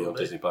 it would Yeah, be it on would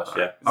be. Disney Plus.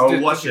 Yeah, I'll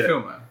Disney watch it.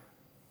 Film, man.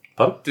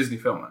 Pardon? Disney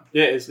Film, man.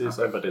 Yeah, it's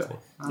owned by Disney.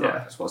 Yeah,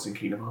 that's what's in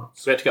Kingdom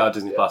Hearts. So we had to get our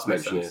Disney Yeah, Plus makes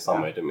mention here sense,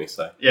 somewhere, didn't we?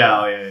 So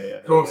Yeah,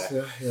 Of course,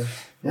 yeah. It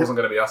wasn't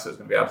going to be us, it was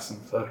going to be Addison.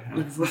 So, yeah.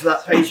 Looking forward to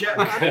that paycheck.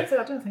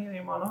 I don't think any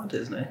of mine are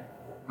Disney.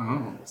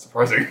 Oh,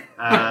 surprising.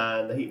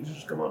 And the heat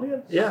just come on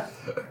again. Yeah,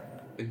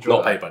 Enjoy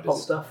not that. paid by hot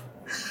Disney. stuff.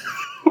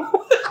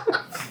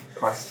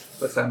 Christ,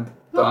 let's end.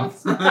 Done.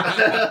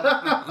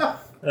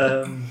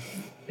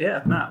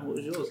 Yeah, Matt, what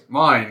was yours?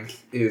 Mine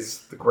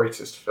is the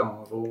greatest film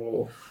of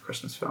all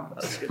Christmas films.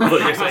 That's good. I thought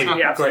you were saying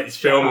Yeah, greatest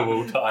film of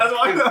all time.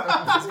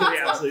 It's going to be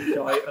absolute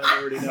shite. I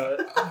already know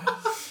it.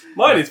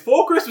 Mine is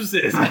 4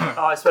 Christmases.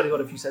 I swear to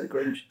God, if you said the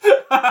Grinch,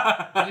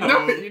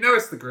 You know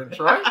it's the Grinch,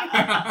 right?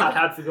 I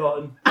had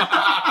forgotten.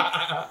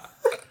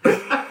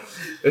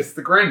 It's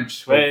the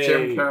Grinch with Hey.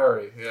 Jim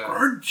Carrey. Yeah.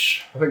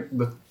 Grinch. I think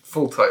the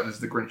full title is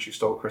The Grinch Who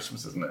Stole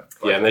Christmas, isn't it?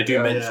 Yeah, and they do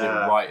Yeah. mention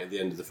Yeah. it right at the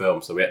end of the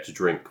film, so we had to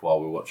drink while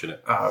we were watching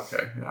it. Ah,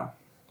 okay, yeah.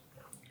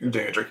 You're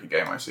doing a drinking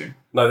game, I assume.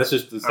 No, this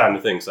is the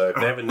standard thing. So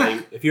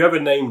if you ever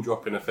name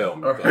drop in a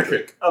film, you've got to Okay.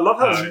 drink. I love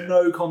how Oh, there's yeah.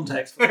 no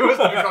context. There was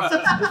no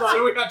context.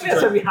 So we had to Yeah, so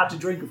drink. we had to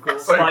drink, of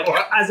course, So like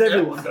what? as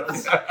everyone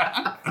does.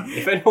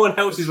 If anyone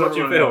else is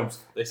watching Everyone films,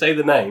 they say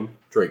the name,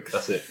 drink.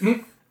 That's it.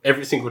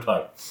 Every single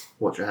time.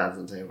 Watch your hands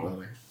on the table, by the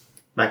way.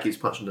 Matt keeps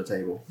punching the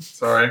table.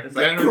 Sorry. It's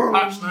like, Getting really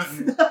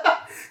passionate.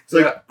 It's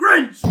like,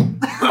 Grinch!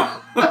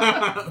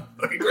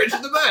 Fucking Grinch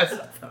is the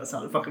best. That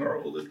sounded fucking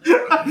horrible, didn't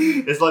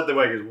it? It's like the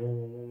way it goes,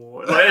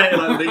 "Whoa." It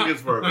like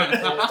lingers for a bit.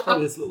 Yeah, it's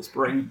probably this little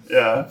spring.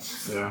 Yeah.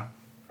 Yeah.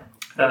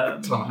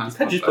 Um, Tell my hands You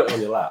can just put it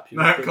on your lap. You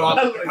No, know,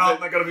 can't.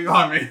 They're going to be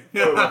behind me.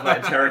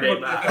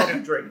 Interrogate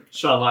Matt. drink.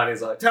 Sean Lyon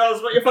is like, tell us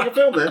about your fucking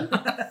film then.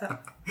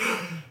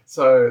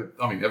 So,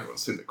 I mean,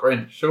 everyone's seen The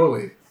Grinch,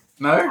 surely.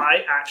 No?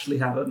 I actually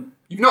haven't,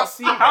 You've not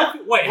seen it? how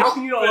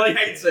can you not like it?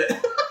 hates it.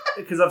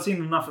 because I've seen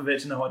enough of it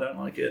to know I don't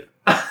like it.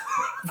 Fuck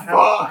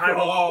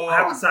I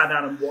haven't sat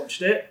down and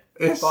watched it,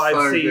 It's but I've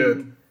so seen.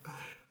 good.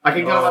 I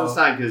can kind of Oh.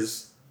 understand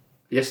because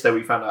yesterday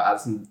we found out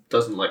Addison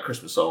doesn't like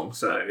Christmas songs,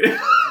 so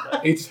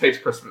He just hates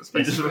Christmas,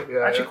 He just- basically. I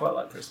Yeah, actually yeah. quite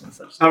like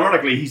Christmas.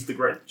 ironically he's the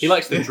Grinch. He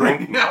likes to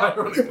drink. Yeah,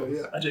 ironically,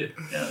 yeah. I do.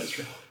 Yeah, that's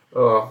true.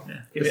 Oh, Yeah.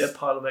 Give me a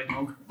pile of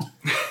eggnog.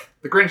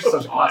 The Grinch is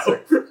such a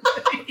classic.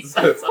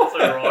 That sounds so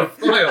wrong.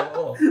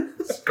 Oh,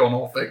 it's gone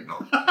off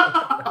eggnog.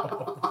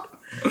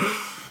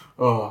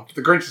 Oh,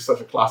 The Grinch is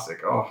such a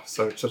classic. Oh,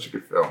 such a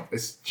good film.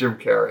 It's Jim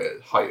Carrey at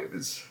the height of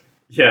his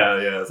yeah,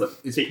 it's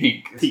like peak.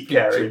 peak It's Pete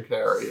Carey. Jim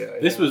Carrey, yeah.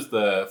 This was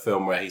the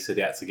film where he said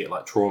he had to get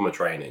like trauma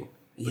training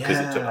because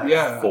it took like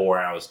Yeah. 4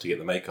 hours to get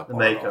the makeup The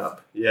on and makeup.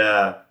 off.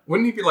 Yeah.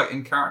 Wouldn't he be like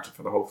in character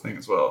for the whole thing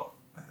as well?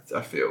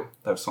 I feel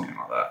there was something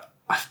like that.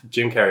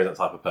 Jim Carrey's that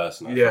type of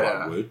person. I feel Yeah.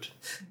 like would.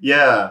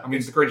 Yeah. I mean,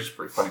 The Grinch is a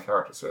pretty funny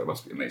character, so it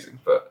must be amazing.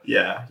 But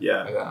Yeah.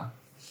 yeah.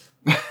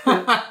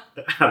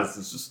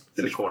 Addison's just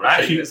in the corner.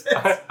 I shaking actually, his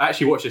head. I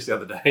actually watched this the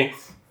other day.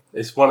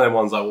 It's one of them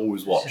ones I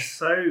always It's watch. just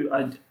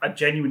so. I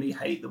genuinely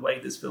hate the way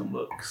this film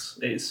looks.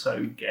 It is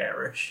so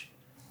garish.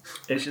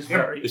 It's just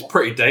very. It's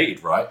pretty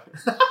dated, right?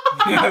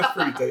 Yeah, it's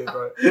pretty dated,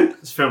 right?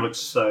 This film looks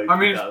so. I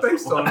mean, it's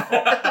based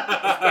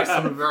 2001.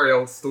 on a very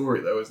old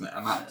story, though, isn't it?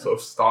 And that sort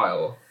of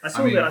style. I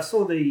saw mean,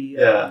 the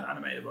Yeah.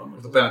 animated one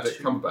with The Benedict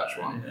two- Cumberbatch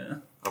one. Yeah.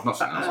 I've not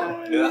seen that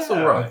one. Yeah, that's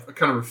alright. I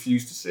kind of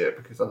refuse to see it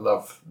because I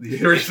love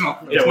the original.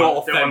 It's Don't not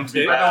want- don't want to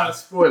be authentic. I don't bad. want to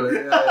spoil it.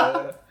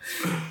 Yeah.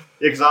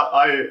 Yeah, because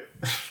I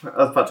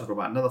was about to talk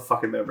about another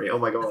fucking memory. Oh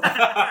my god. For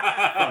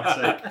fuck's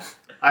sake.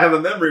 I have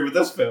a memory with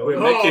this film. We're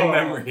making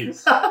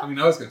memories. I mean,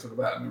 I was going to talk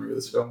about a memory with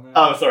this film. Yeah.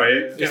 Oh, sorry.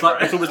 It's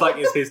like it's almost like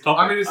it's his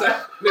topic. I mean, it's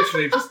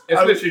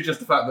literally just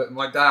the fact that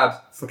my dad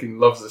fucking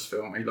loves this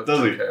film. He loves Does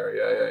Jim he? Carrey.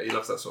 Yeah. He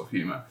loves that sort of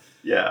humour,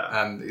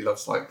 Yeah. and he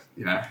loves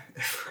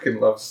fucking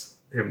loves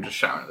him just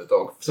shouting at the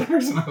dog for some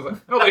reason. I was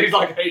like, not that he's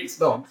like hates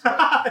dogs,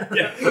 but,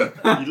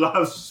 Yeah. He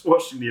loves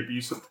watching the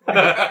abuse of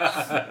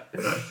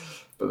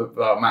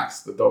but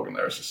Max, the dog in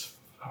there, is just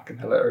fucking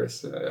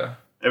hilarious. Yeah.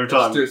 every Just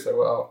time. do it so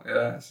well.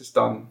 Yeah, it's just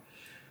done.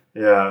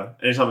 Yeah.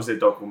 Anytime I see a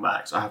dog called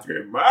Max, I have to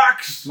go,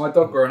 Max! My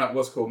dog growing up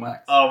was called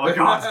Max. Oh my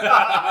god.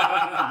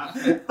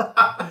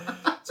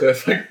 So I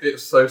think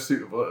it's so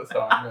suitable at the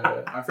time.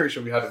 Yeah. I'm pretty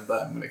sure we had him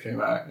then when it came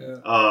out. Yeah.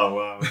 Oh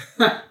wow.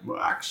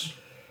 Max.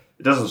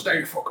 It doesn't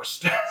Stay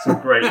focused.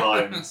 some great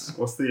lines.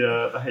 What's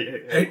the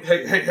hate?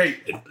 Hey,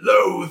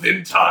 loathe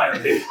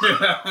entirely.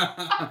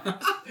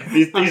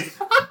 These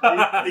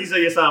are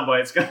your sound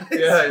bites, guys.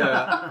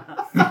 yeah.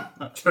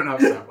 Don't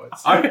have sound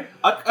bites.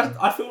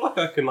 I feel like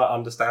I can like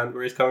understand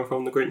where he's coming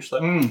from, the Grinch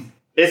though.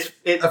 It's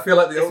I feel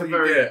like the It's older a you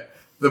very- get,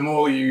 the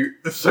more you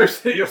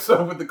associate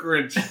yourself with the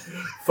Grinch.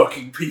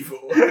 Fucking people.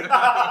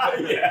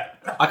 yeah.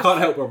 I can't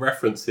help but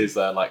reference his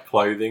like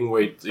clothing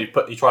where he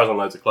tries on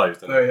loads of clothes,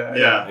 doesn't Oh he? yeah.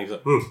 Yeah. And he's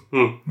like,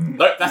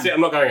 no, that's it.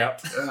 I'm not going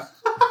out. Yeah.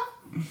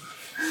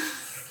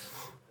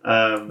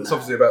 Um, It's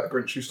obviously about the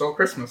Grinch who stole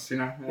Christmas.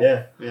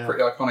 yeah.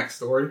 Pretty iconic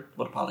story.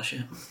 What a pile of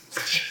shit.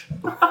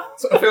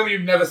 It's a film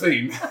you've never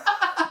seen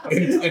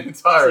in Seen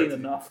entirety.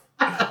 enough.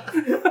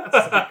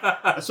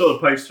 I saw the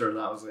poster and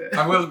that was it.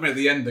 I will admit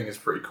the ending is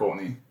pretty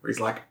corny. Where he's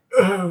like,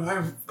 "Oh,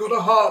 I've got a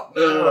heart."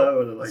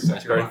 now." Like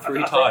It's going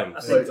 3 times. I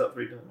think- Slows up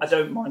 3 times. I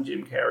don't mind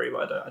Jim Carrey,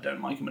 but I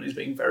don't like him when he's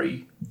being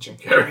very Jim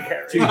Jim Carrey.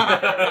 Carrey. Do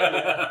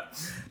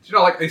you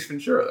not like Ace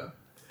Ventura then?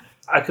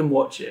 I can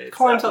watch it. It's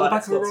Climbs like- out the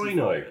back of a it's got some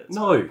rhino. favourites.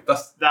 No.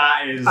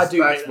 That is I do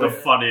that's hate the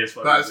that. funniest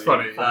one. That is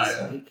funny. That's-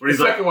 Yeah. When The he's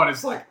like, second one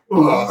is like,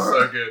 oh,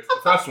 so good. The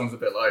first one's a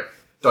bit like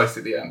dicey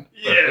at the end.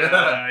 But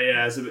yeah,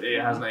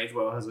 it hasn't aged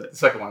well, has it? The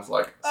second one's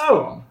like,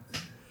 Oh.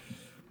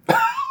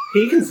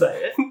 He can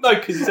say it. No,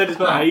 because he said it's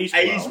not aged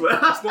well. Aged well.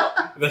 It's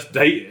not. That's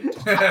dated.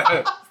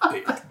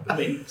 I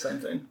mean, same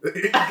thing.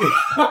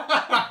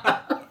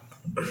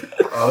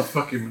 Oh, the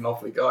fucking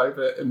Monopoly guy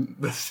bit in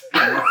this.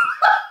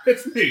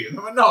 It's me,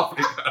 the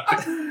Monopoly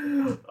guy.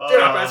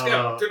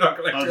 Do not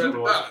collect I your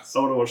want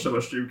to watch so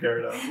much Jim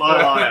Carrey now.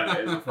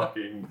 Lion is a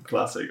fucking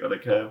classic. I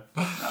don't care.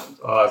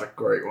 Oh, that's a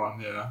great one.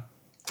 Yeah.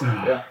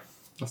 Yeah.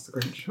 That's the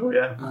Grinch. Oh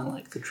yeah. I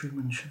like the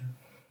Truman Show.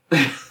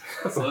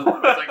 That's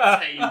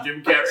like tame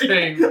Jim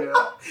Carrey.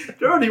 Yeah.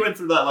 He already went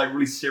through that like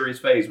really serious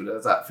phase when there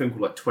was that film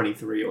called like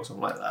 23 or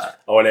something like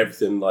that. Oh, and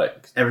everything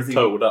like Everything-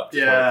 totaled up. To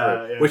Yeah,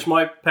 23, yeah. which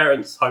my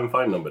parents' home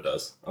phone number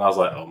does, and I was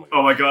like, oh my god.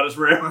 Oh my god, it's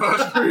real.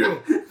 That's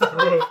real.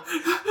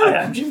 I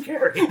am Jim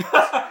Carrey.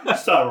 You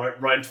start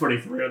writing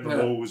 23 on the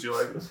Yeah. walls. You're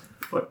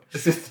like,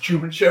 Is this the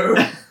Truman Show?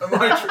 Am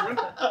I Truman?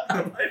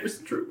 it was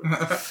true.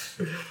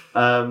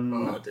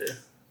 Oh dear.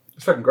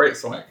 It's fucking great,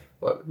 Sonic.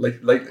 Like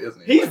lately,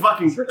 isn't he? He's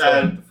fucking He's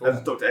returned before.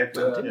 as Dr.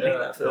 Eggplant. Didn't Yeah, hate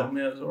that film.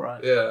 Yeah, it was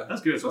alright. Yeah. That's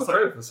good. It was That's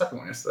great for the second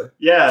one yesterday.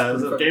 Yeah, it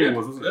was Pretty a fucking Game good.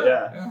 Awards, wasn't it?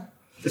 Yeah.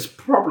 It's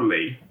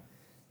probably,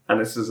 and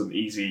this is an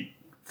easy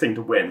thing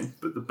to win,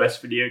 but the best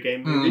video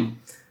game movie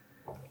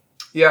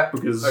Yeah.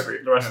 because I agree.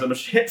 the rest of them are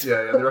shit.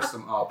 Yeah, the rest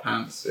of them are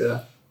pants.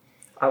 Yeah.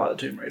 I like the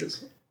Tomb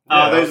Raiders.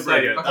 Oh, Yeah, those that's are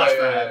pretty it. good. Okay, That's yeah,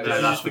 fair. yeah, No, Did you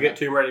that's just forget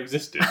Tomb Raider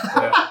existed?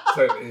 Yeah.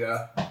 Totally.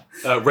 Yeah.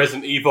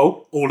 Resident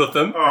Evil, all of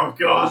them. Oh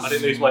god. I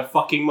didn't lose my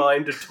fucking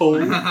mind at all.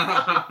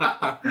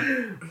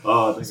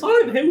 Oh, the-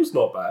 Silent Hill's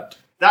not bad.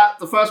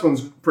 the first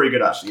one's pretty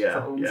good actually. Yeah,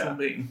 Sean yeah,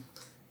 Bean.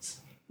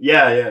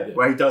 yeah.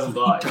 Where he doesn't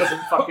die.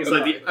 Doesn't fucking It's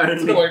like the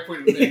That's only. the way I put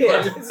it in the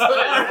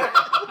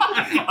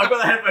I've got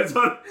the headphones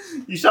on.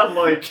 You sound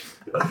like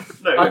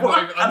no.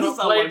 I'm not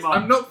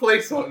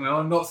played Silent Hill.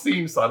 I'm not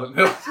seen Silent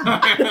Hill.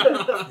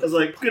 I was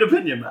like, good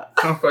opinion, Matt.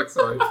 I'm fuck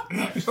sorry.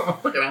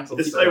 Fucking Ansel.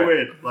 It's so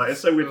weird. Like it's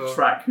so weird to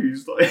track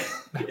who's like.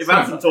 If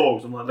Anson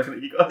talks, I'm like looking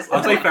at you guys.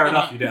 I'll say fair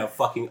enough, you don't have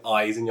fucking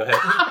eyes in your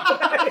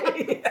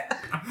head.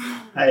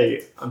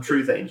 Hey, I'm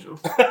Truth Angel.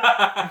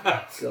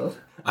 God.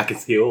 I can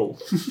see all.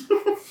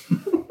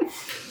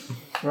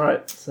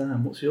 Right,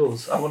 Sam, what's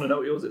yours? I want to know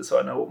what yours is so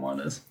I know what mine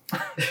is.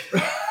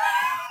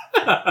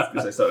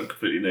 Because I started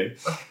completely new.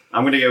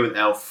 I'm going to go with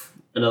Elf,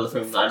 another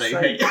film that I know you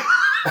hate.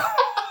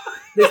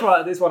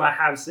 This one I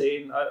have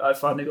seen. I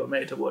finally got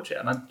made to watch it,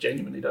 and I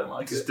genuinely don't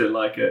like Just it. didn't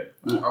like it.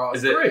 Oh,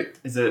 Is it's it- great.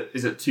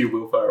 Is it too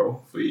Will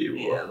Ferrell for you? or-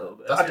 Yeah, a little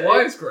bit. That's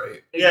why it's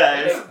great.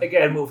 Yeah, it's-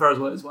 Again, Will Ferrell's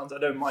one of those ones I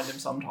don't mind him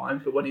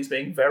sometimes, but when he's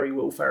being very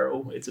Will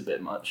Ferrell, it's a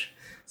bit much.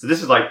 So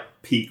this is like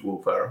peak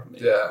Will Ferrell. for me.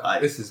 Yeah.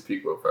 Like, This is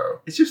peak Will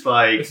Ferrell. it's just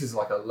like This is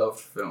like a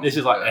loved film. This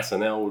is like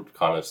SNL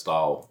kind of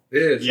style.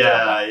 It is.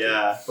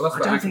 yeah. Well, that's I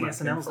where don't think Anchorman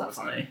came SNL's from, that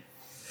isn't it? funny.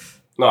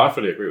 No, I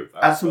fully agree with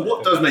that. And so But I what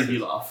think does that's make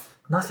you it. laugh?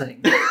 Nothing.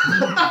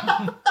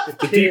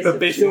 The deeper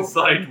bit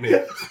inside me.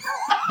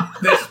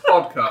 This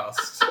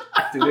podcast.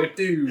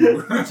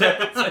 Do.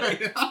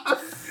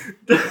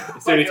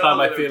 It's the only time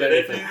I feel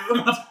anything.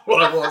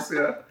 What I was, yeah.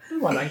 I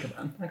don't mind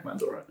Anchorman.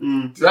 Anchorman's alright.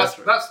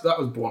 That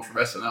was born from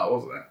SNL,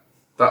 wasn't it?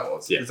 That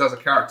was. Yeah. Because that's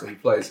a character he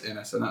plays in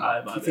SNL.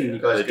 I might I think be. you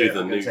guys They do go, the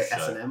I'm going news to say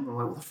show. S&M. I'm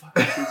like, what the fuck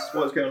is this?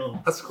 What's going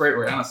on? That's a great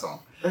Rihanna song.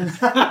 And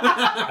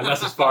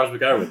that's as far as we're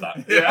going with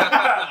that.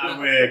 Yeah. And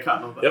we're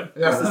cutting on that. Yep.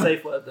 What's the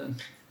safe word then?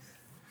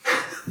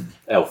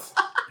 Elf.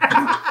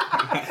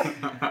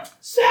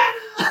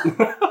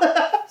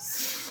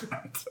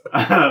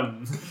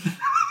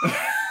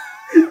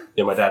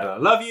 Yeah, my dad and I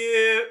love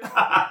you.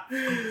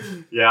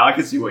 Yeah, I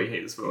can see why you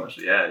hate this film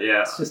actually.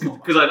 Yeah. It's just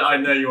not Because I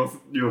know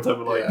your type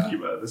of like Yeah.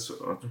 humour. This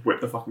I'll just whip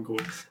the fucking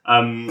cord.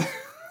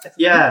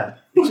 Yeah.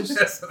 It's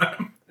just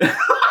S&M.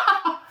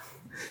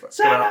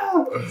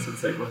 It's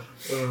insane, man.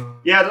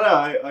 Yeah, I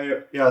don't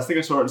know. I think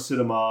I saw it in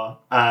cinema,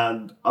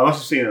 and I must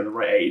have seen it at the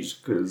right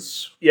age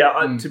because. Yeah,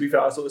 to be fair,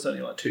 I saw this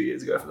only like 2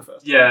 years ago for the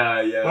first time.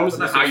 Yeah. When was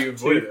don't this? know how you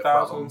avoided it,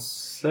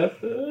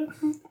 2007?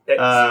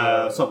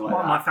 It's, Something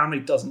like my that. family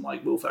doesn't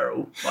like Will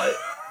Ferrell, like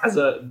as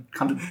a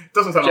kind of.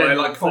 Doesn't sound like they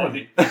Genuine like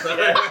comedy.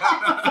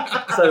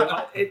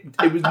 So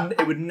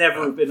it would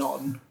never have been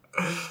on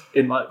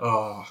in like.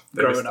 Oh,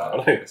 Growing up. I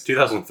know, it's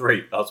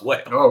 2003. That was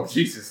way. Oh,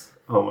 Jesus.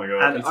 Oh my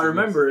god. And I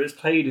remember it was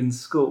played in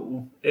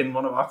school in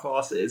one of our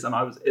classes, and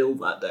I was ill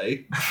that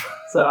day,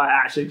 so I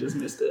actually just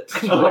missed it.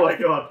 Oh my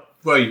god.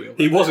 Were you ill?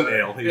 He wasn't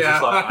ill. He was Yeah.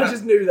 just like, I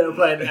just knew they were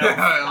playing it.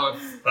 Oh,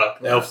 fuck.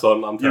 Elf's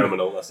on, I'm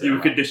terminal. That's You were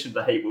it. conditioned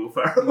to hate Will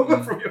Ferrell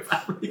Mm. from your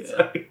family.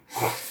 So.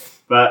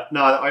 But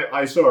no,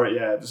 I saw it,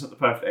 just at the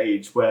perfect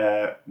age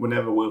where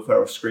whenever Will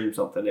Ferrell screamed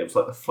something, it was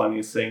like the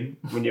funniest thing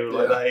when you were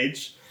like Yeah. that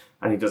age.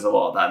 And he does a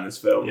lot of that in this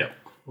film. Yeah.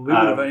 We would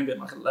have only been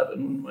like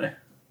 11, wouldn't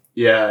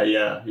we? Yeah.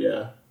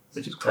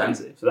 Which is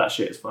crazy. So that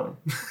shit is funny.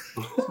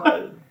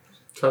 No,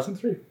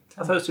 2003.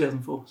 I thought it was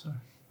 2004. Sorry.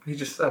 He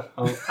just said.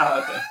 Oh,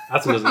 okay.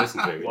 Adam doesn't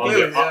listen to me. Well,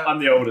 Yeah. I'm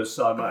the oldest,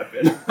 so I might have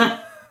been.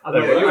 I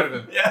There don't we know. go. would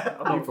have been. Yeah.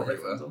 I'm not You probably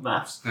playing were.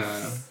 Maths.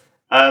 Yeah.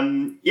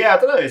 I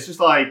don't know. It's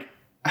just like,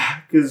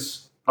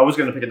 because I was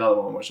going to pick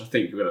another one, which I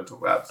think you're going to talk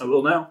about. I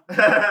will now.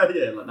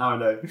 Yeah, like now I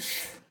know.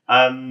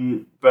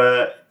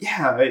 But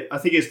yeah, I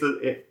think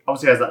it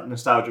obviously has that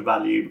nostalgia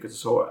value because I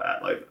saw it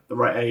at like the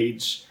right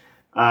age,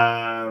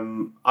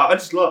 I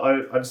just love.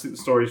 I just think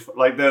the story's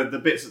like the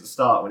bits at the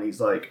start when he's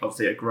like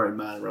obviously a grown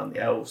man around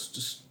the elves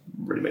just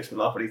really makes me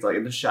laugh. When he's like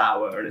in the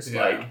shower and it's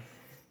like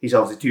he's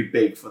obviously too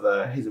big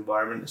for his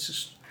environment. It's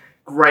just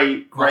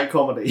great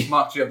comedy.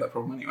 Mark, do you have that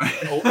problem anyway?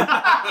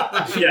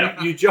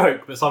 Yeah. You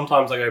joke, but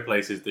sometimes I go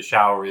places, the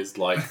shower is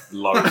like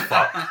low as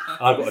fuck.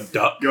 I've got a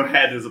duck. Your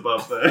head is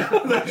above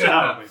the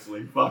shower,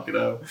 basically. Fucking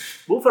hell.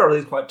 Will Ferrell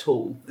is quite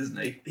tall, isn't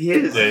he? He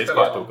is. Yeah, he's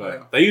quite a tall guy.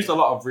 Yeah. They used a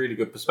lot of really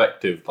good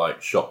perspective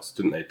like shots,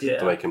 didn't they, to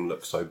Yeah. make him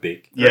look so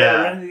big. Are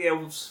Yeah. any of the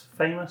elves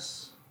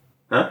famous?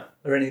 Huh?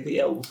 Are any of the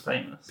elves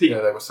famous?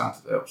 Yeah, they were Santa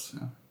elves.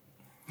 Yeah.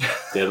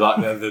 They're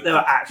like They were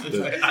actually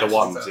the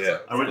ones, yeah.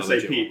 I wouldn't The say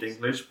legit Peter ones.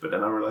 Dinklage, but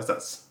then I realised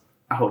that's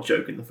a whole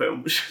joke in the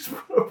film, which is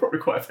probably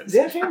quite Is he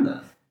offensive. actually in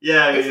that?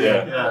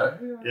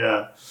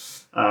 Yeah.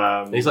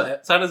 And he's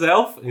like, Santa's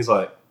elf? And he's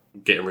like,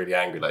 getting really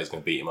angry like he's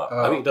going to beat him up.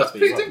 I think he does that's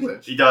beat Peter him up.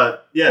 Dinklage. He does.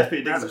 Yeah, it's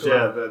Peter That's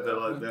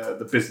Dinklage. cool. Yeah,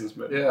 the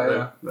businessman.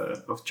 Yeah,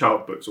 of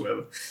child books or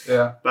whatever.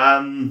 Yeah.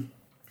 But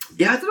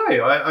yeah, I don't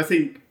know. I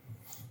think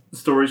the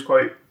story's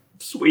quite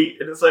sweet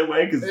in its own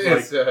way because It like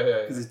is, yeah.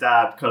 because his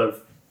dad kind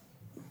of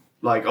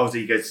like obviously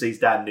he goes to see his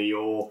dad in New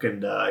York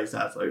and his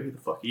dad's like who the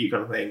fuck are you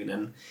kind of thing, and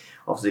then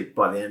obviously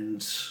by the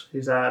end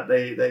his dad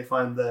they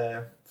find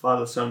their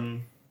father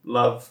son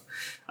love.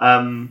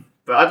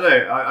 But I don't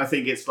know. I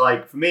think it's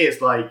like for me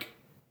it's like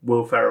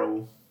Will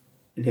Ferrell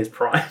in his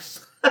prime.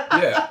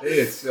 Yeah, it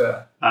is,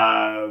 yeah.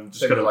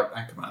 Just Same kind of with like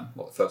Anchorman,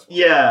 what the first one.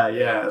 yeah,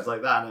 it's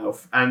like that now.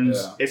 And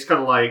Yeah. it's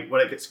kind of like,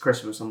 when it gets to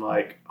Christmas, I'm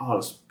like, oh,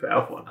 let's put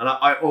Elf on. And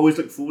I always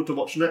look forward to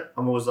watching it.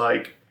 I'm always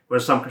like,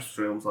 whereas some Christmas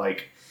films,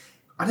 like,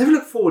 I never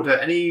look forward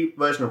to any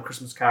version of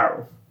Christmas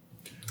Carol.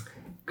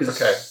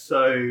 Because Okay. it's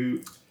so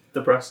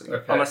depressing.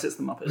 Okay. Unless it's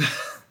the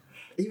Muppets.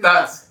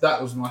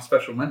 That was my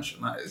special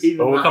mention, that is. Even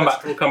But we'll that-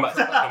 come back to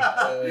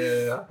that.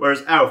 Yeah.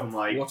 Whereas Elf, I'm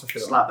like, What a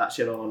film. slap that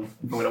shit on.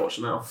 I'm going to watch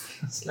an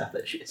Elf. Slap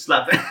that shit.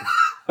 Slap it.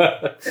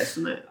 Yes,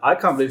 isn't it? I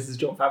can't believe this is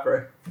Jon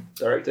Favreau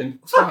directing.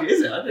 Fuck,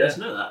 is it? I didn't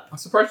Yeah. know that. I'm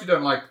surprised you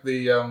don't like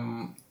the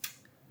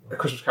A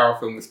Christmas Carol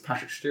film with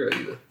Patrick Stewart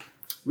either.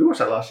 We watched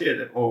that last year,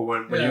 didn't we? Or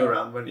when Yeah. you were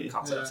around, weren't you?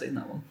 Can't say Yeah. I've seen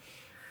that one.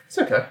 It's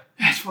okay.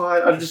 It's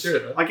fine. I Patrick just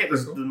Stewart, I get the,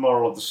 Cool. the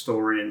moral of the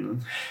story,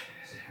 and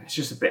it's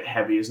just a bit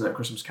heavy, isn't it?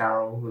 Christmas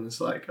Carol, and it's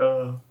like,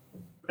 oh,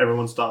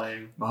 everyone's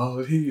dying.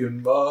 Marley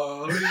and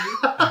Marley.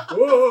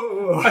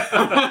 Whoa.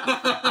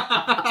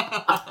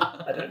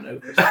 I don't know.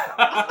 Christmas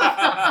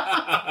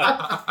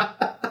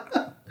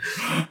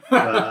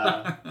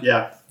Carol.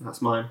 Yeah,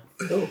 that's mine.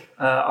 Cool.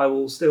 I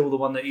will steal the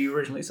one that you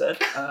originally said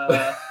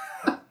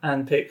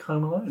and pick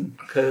Home Alone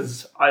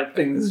because I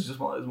think this is just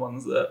one of those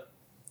ones that,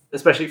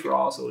 especially for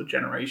our sort of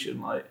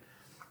generation, like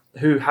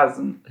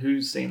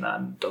who's seen that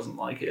and doesn't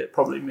like it?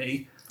 Probably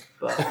me,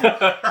 but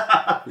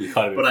You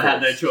kind of But I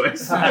had no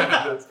choice.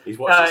 He's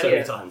watched it so many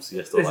yeah. times. He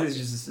has to this like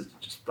is it.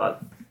 just like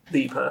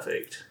the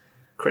perfect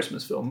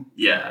Christmas film. for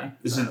Yeah, me.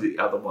 this is the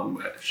other one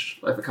which,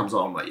 if it comes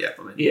on, I'm like, yeah,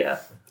 I'm in. Yeah,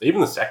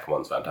 Even the second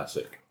one's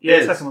fantastic. yeah.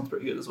 Yes. The second one's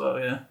pretty good as well.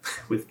 Yeah.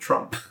 With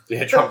Trump.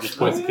 Yeah, Trump just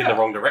points the kid in the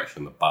wrong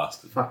direction, the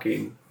bastard.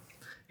 Fucking.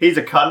 He's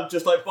a cunt,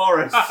 just like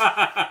Boris.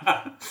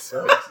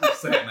 So you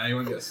say it now, you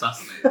won't get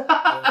assassinated.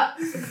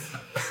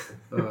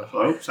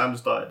 Oh, Sam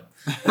just died.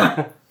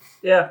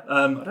 Yeah,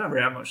 I don't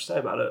really have much to say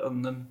about it, other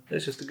than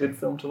it's just a good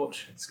film to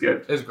watch. It's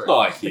good. It's great. It's not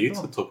like you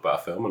to talk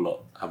about a film and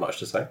not have much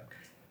to say.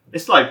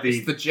 It's like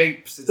It's the. the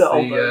japes. It's The the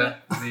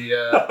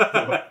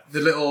old the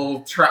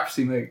little traps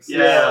he makes.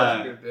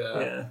 Yeah. It's good,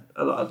 Yeah,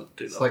 I do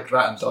It's love like it.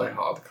 that and Die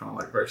Hard, kind of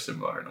like very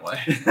similar in a way.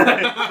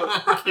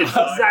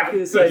 Exactly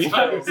the same. You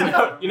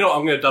know what?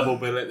 I'm going to double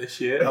bill it this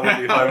year. I'm going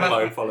to do Home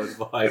Alone followed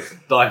by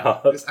Die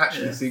Hard. It's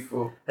actually a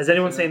sequel. Has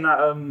anyone seen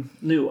that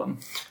new one?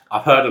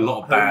 I've heard a lot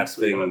of Home bad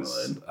Sweet Home things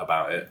Alone.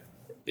 about it.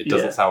 It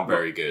doesn't Yeah. sound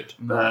very good.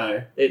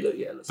 No. It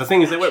looks The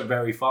thing is, they went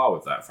very far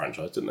with that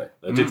franchise, didn't they?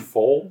 They did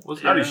 4,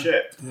 wasn't Holy it?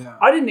 shit. Yeah.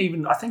 I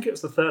think it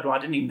was the third one.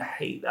 I didn't even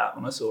hate that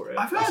when I saw it.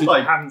 I've I heard,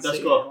 like, haven't that's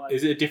seen got- it, like-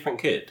 Is it a different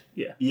kid?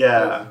 Yeah.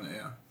 Yeah.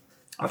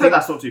 I think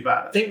that's not too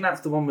bad. I think that's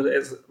the one with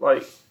it's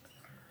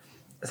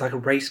like a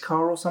race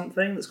car or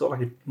something that's got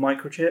like a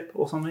microchip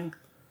or something.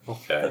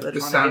 Okay. that they're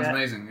This trying to sounds get.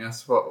 amazing.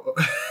 Yes. What?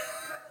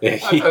 Yeah,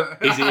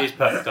 his ears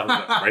perked up.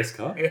 Like, race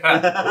car? Yeah.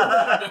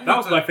 That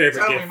was my favourite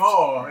Tell me gift.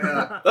 more.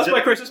 Yeah. That's my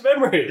Christmas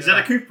memory. Is it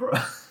a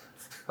Cupra?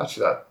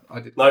 Actually, that I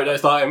did. No, don't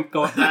start him.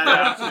 Go on.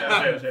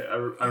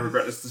 I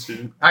regret this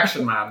decision.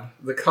 Action Man,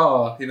 the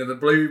car. You know the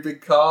blue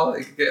big car that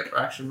you could get for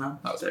Action Man.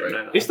 That was Don't great.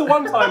 know that. It's the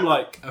one time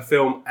like a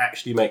film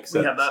actually makes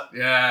We sense. had that.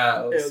 Yeah,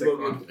 that was Yeah, a sick well,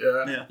 one.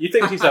 Yeah. Yeah. You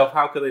think to yourself,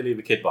 how could they leave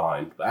a kid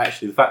behind? But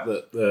actually, the fact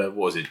that what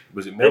was it?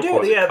 Was it They milk? or do,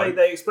 was it yeah. Coke?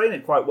 They explain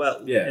it quite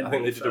well. Yeah, in I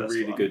think the they did a first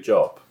really one. good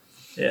job.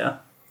 Yeah.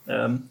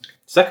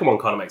 Second one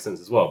kind of makes sense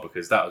as well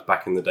because that was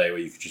back in the day where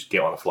you could just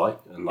get on a flight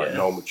and like Yeah.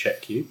 no one would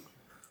check you.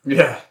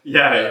 Yeah.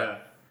 Yeah.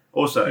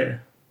 Also, Yeah.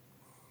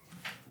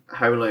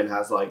 Home Alone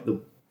has like the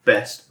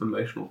best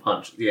emotional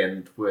punch at the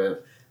end where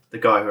the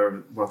guy who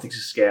everyone thinks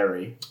is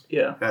scary,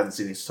 Yeah. who hasn't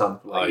seen his son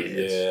for Oh like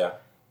years, yeah.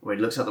 when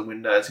he looks out the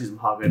window and sees him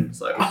hugging, it's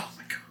like, oh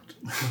my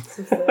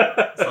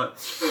god. It's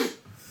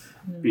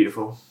like,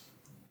 beautiful.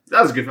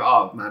 That was a good.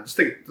 Oh man, just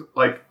think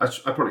like I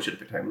probably should have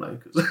picked Home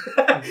Alone because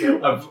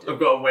I've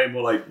got a way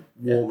more like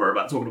warmer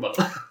about talking about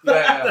that.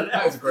 Yeah,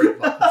 that was a great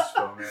Christmas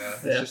film. Yeah,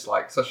 it's just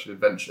like such an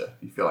adventure.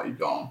 You feel like you've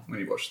gone when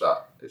you watch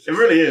that. It's It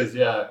really is.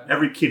 Yeah,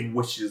 every kid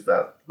wishes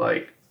that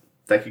like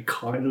they could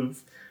kind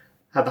of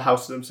have the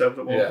house to themselves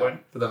at one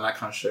point. But then that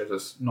kind of shows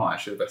us not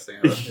actually the best thing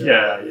ever.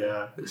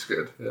 Yeah. It's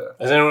good. Yeah.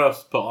 Has anyone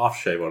else put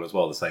aftershave on as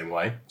well the same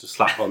way? Just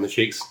slap on the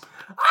cheeks.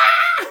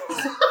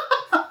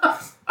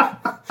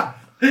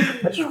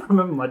 I just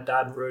remember my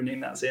dad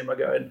ruining that scene by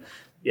going,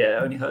 "Yeah,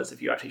 it only hurts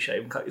if you actually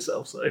shave and cut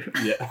yourself." So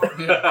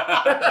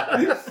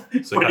Yeah.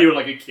 So When you were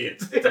like a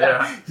kid.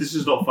 Yeah. This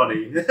is not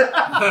funny.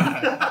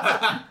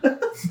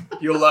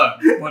 You'll learn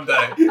one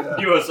day. Yeah.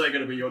 You are so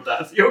going to be your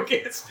dad, your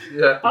kids.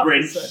 Yeah.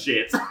 Great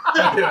shit.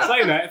 Yeah.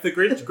 saying that, if the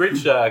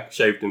Grinch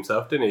shaved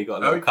himself, didn't he? He got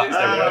a little he cut.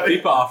 did. If he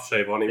put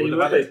aftershave on, he would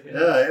have had it.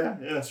 Yeah,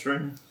 that's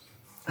true.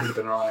 Would have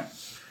been alright.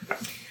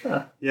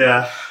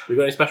 Yeah. We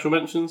got any special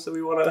mentions that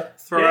we want to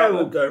throw yeah, out?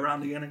 we'll go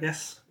around again, I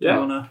guess. Do Yeah. you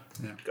wanna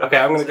Okay,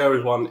 I'm going to go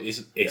with one.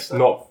 It's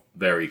not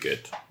very good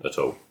at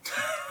all,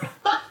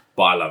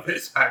 but I love it.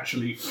 It's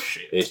actually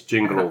shit. It's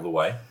Jingle All the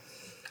Way.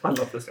 I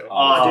love this film.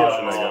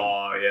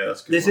 Yeah,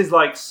 that's good. This is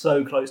like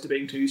so close to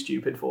being too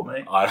stupid for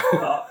me. But I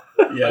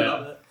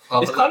love it.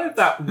 It's kind of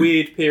that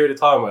weird period of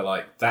time where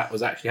like that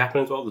was actually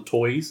happening as well. The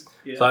toys.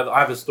 Yeah. So I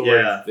have a story.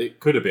 Yeah. It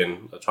could have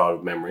been a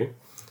childhood memory.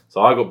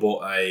 So I got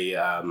bought a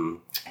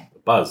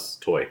Buzz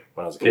toy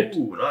when I was a kid.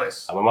 Ooh,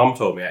 nice. And my mum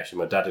told me actually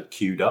my dad had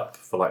queued up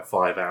for like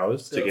 5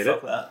 hours to get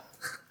it. That.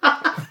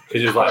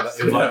 Because it was like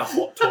a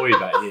hot toy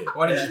that year.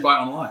 Why didn't you just buy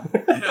it online?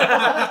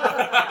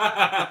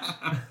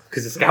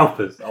 Because the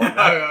scalpers.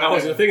 That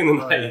wasn't a thing in the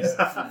 90s.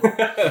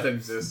 It didn't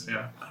exist,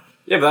 yeah.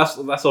 Yeah, but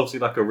that's obviously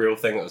like a real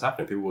thing that was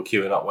happening. People were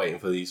queuing up waiting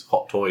for these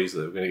hot toys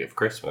that they were going to get for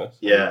Christmas.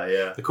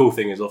 Yeah. The cool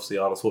thing is obviously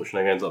Arnold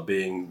Schwarzenegger ends up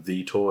being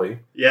the toy.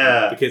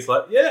 Yeah. The kid's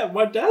like, yeah,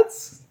 my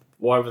dad's...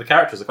 Whatever the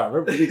characters, I can't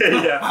remember.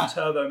 Yeah.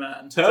 Turbo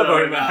Man.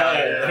 Turbo Man.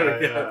 Yeah. There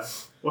we go.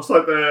 What's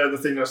like the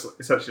thing that's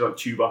essentially like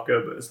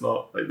Chewbacca, but it's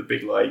not like the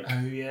big like. Oh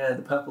yeah,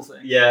 the purple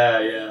thing. Yeah.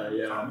 I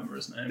can't remember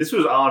his name. This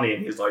was Arnie,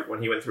 and he's like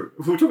when he went through.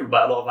 We were talking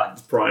about a lot of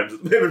actors' primes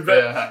at the moment, but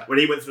Yeah. when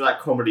he went through that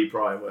comedy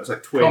prime, where it's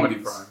like twins. Comedy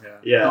Prime, yeah.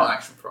 Yeah. Not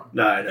action Prime.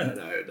 No.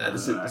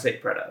 This is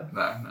Predator.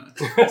 No.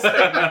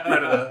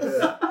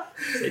 Predator.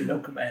 Say no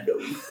commando.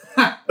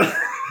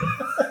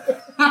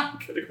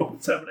 Could have gone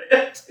with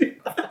Terminator.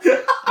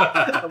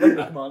 I went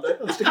with commando.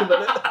 I'm sticking with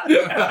it.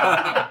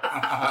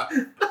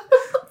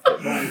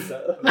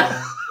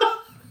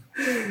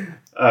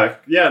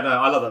 Yeah, no,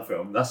 I love that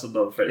film. That's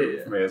another favourite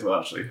Yeah. for me as well,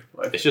 actually.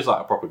 Like, It's just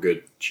like a proper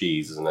good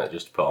cheese, isn't it?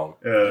 Just to put on.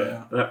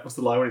 What's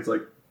the line when he's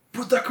like,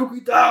 "Put that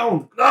cookie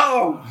down!"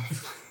 No.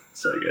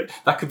 So good.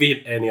 That could be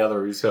in any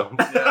other of his films.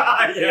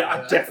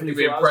 Yeah. Definitely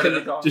Be a thought I was Predator.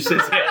 kindergarten. Just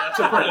says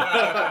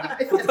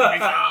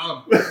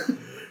it.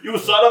 You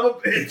son of a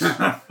bitch.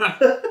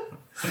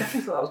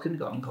 Definitely thought I was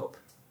kindergarten cop.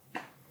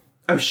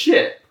 Oh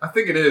shit! I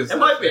think it is. It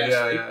might be Yeah,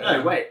 actually. yeah.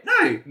 No, wait,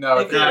 no. No,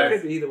 It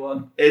it's could be either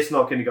one. It's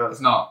not kindergarten.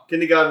 It's not.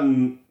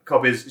 Kindergarten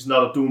cop is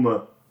not a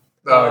doomer.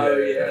 Oh,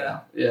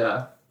 yeah.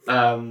 Yeah.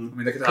 I mean,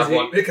 they could 'Cause have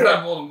one. They could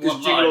have more than Because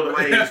one Jingle All the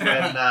line. Way is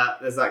when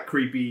there's that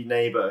creepy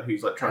neighbour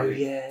who's like Oh trying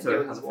yeah, to Neil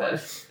have his a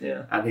wife.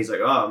 Yeah. and he's like,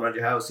 "Oh, I'm around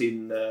your house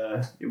eating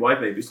your wife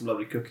made me some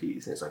lovely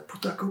cookies." And it's like,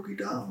 "Put that cookie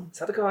down." Is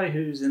that the guy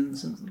who's in The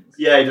Simpsons?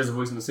 Yeah, he does a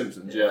voice in The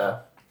Simpsons. Yeah.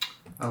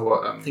 Oh,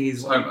 what? I think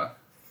he's Homer.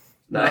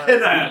 No. No, he's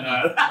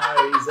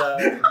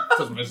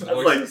Doesn't miss the That's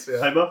like voices.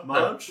 Yeah. Homer,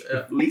 Marge,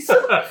 Yeah. Lisa.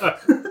 I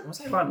was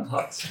saying Randall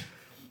Hutz.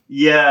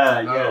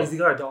 Yeah. He's the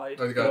guy who died.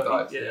 Oh, the guy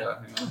died. Yeah.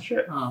 Yeah.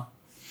 Shit. Oh,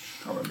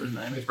 Can't remember his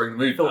name. he's bringing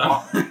the mood Phil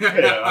down.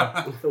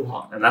 Yeah. Phil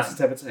Hart. And that's the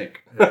type of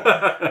take.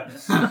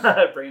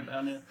 Bring him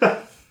down here.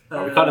 We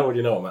kind of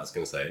already know what Matt's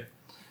going to say.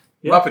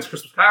 Yeah. Muppets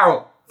Christmas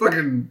Carol.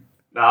 Fucking.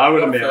 No, I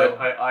will admit, Phil.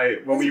 I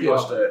when we Yeah.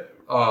 watched it,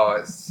 Oh,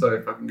 it's so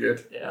fucking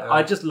good. Yeah,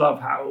 I just love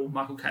how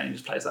Michael Caine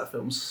just plays that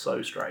film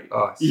so straight.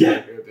 Oh, it's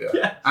Yeah. so good. Yeah.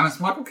 Yeah. And it's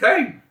Michael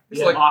Caine. It's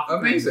Yeah, like Michael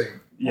Caine. amazing.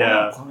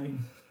 yeah, Michael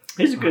Caine.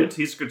 he's a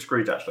good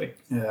Scrooge actually.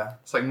 Yeah.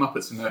 It's like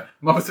Muppets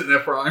in their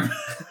prime.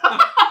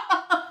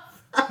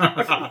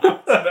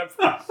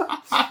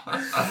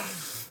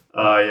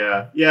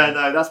 Yeah.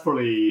 No, that's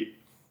probably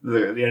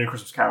the only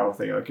Christmas Carol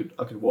thing I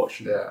could watch.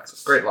 And Yeah,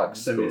 it's great like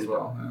send musical me as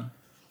well. Yeah.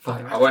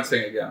 I won't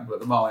sing it again, but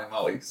the Marley and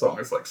Molly song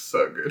is like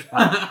so good.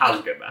 How's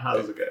it go, man?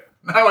 How's it go?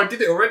 No, I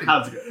did it already.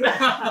 How's it go?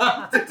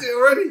 I did it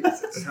already.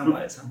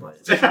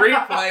 Soundbite. Just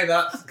replay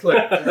that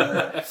clip.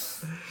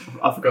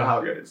 I forgot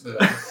how it goes.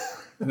 Yeah.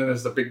 And then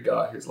there's the big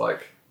guy who's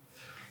like,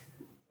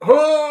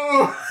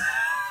 oh!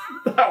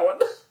 That one.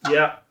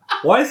 Yeah.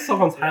 Why is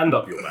someone's hand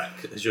up your back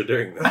as you're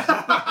doing this?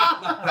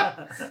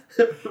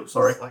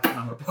 Sorry. Like,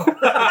 I'm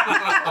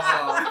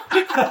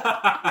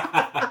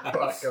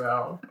Fucking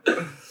hell.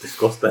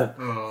 Disgusting.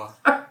 Oh.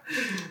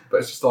 But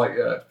it's just like,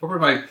 yeah, it's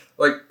probably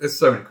there's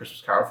so many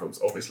Christmas Carol films,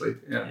 obviously.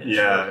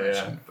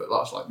 Yeah. But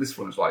that's like, this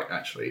one is like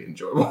actually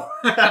enjoyable.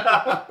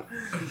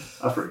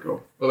 That's pretty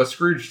cool. Well, the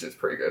Scrooge is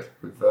pretty good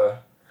with Bill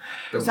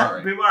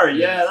Murray. Bill Murray,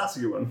 yeah, that's a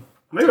good one.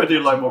 Maybe I do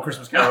like more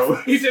Christmas Carol.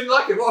 You didn't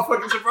like it? What a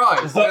fucking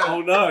surprise!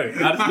 Oh no,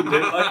 Addison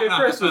didn't like a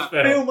Christmas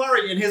film. Bill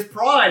Murray in his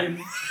prime.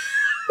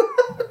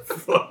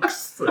 Fuck's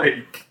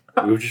sake.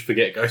 We'll just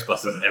forget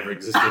Ghostbusters ever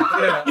existed.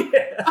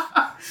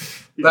 Yeah.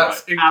 You're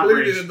That's right.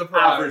 included in the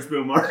prime. Average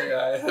Bill Murray.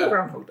 Yeah.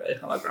 Groundhog Day.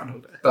 I like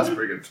Groundhog Day. That's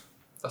pretty good.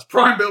 That's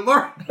prime Bill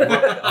Murray.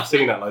 I've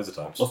seen that loads of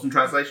times. Lost in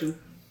Translation.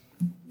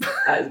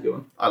 That is a good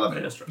one. I love Yeah,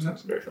 it.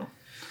 that's a great film.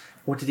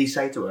 What did he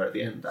say to her at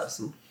the end,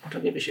 Addison? I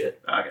don't give a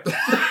shit. Okay.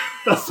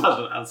 That's such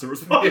an answer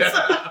response. Yeah.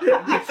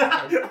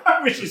 I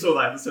wish you saw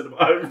that in the cinema.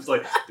 I was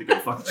like, to go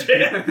fucking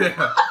shit.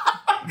 Yeah.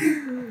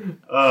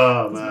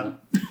 Oh, man.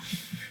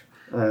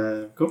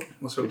 Cool.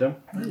 What's We your done?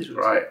 What is yours?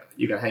 Right.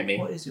 You're going to hate me.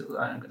 What is your?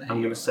 I'm gonna.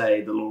 I'm going to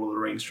say the Lord of the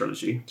Rings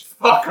trilogy.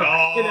 Fuck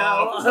off! You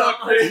know, It's not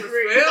I Christmas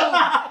agree.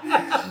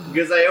 film.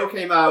 Because they all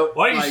came out.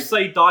 Why don't you like, just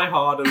say Die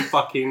Hard and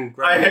fucking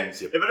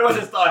Gremlins? if anyone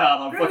says Die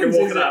Hard, I'm fucking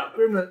walking out.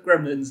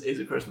 Gremlins is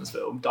a Christmas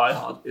film. Die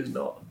Hard is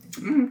not.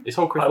 It's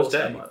on I will Christmas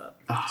stand Day. by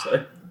that.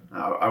 So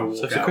I will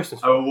So walk it's a out.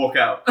 Christmas I will walk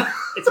out.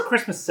 it's a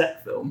Christmas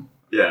set film.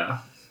 Yeah.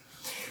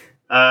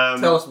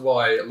 Tell us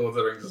why Lord of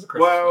the Rings is a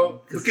Christmas film.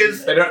 Well,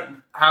 because They don't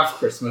have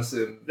Christmas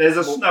in there's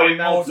a snowy Mordor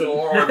mountain.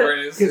 or whatever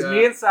it is. Because yeah.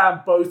 me and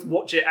Sam both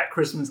watch it at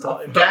Christmas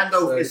time. Gandalf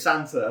So- is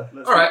Santa.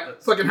 Let's All right,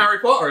 let's- fucking Harry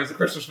Potter is a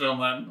Christmas film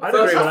then. I'd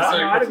agree with that.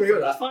 First No, I'd agree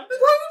with that. Fine.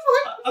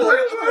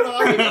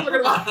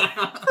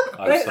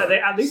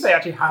 I'm At least they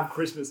actually have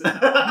Christmas in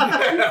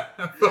it.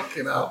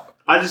 Fucking hell.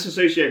 I just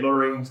associate Lord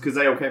of the Rings because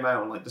they all came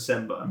out in like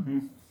December.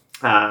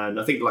 And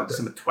I think like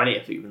December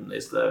 20th even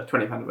is the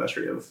 20th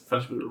anniversary of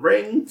Fellowship of the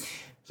Ring.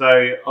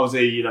 So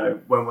obviously, you know,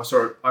 when I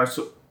saw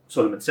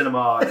them in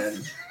cinema and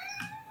then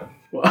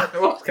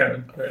What's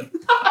Karen?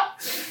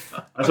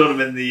 I saw them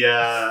in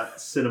the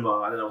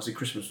cinema, and then obviously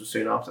Christmas was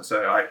soon after.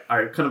 So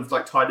I kind of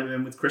like tied them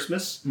in with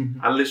Christmas,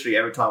 and literally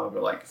every time I've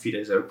got like a few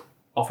days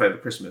off over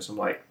Christmas, I'm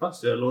like,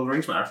 let's do a Lord of the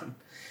Rings marathon.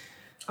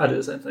 I do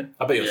the same thing.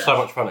 I bet you have Yeah. so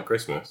much fun at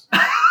Christmas.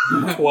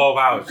 12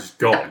 hours just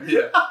gone.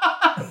 Yeah.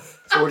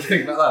 So what do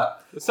you think about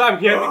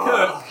Sam, you only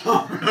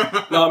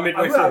could. No, I'm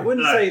midway I through.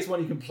 wouldn't No. say it's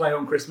one you can play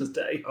on Christmas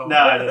Day. that?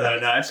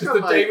 No. It's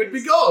Because the day would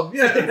be gone.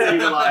 It's Yeah.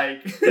 either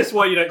like This is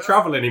why you don't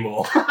travel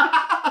anymore.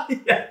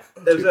 Yeah,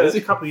 there was Too busy.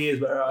 a couple of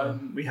years where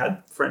we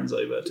had friends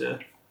over to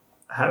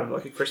have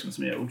like a Christmas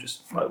meal,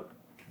 just like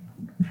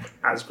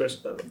as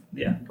Christmas.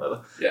 Yeah,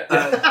 whatever. Yeah.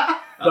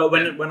 But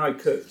when I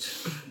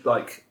cooked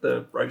like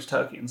the roast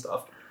turkey and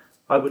stuff,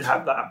 I would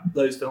have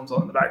those films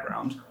on in the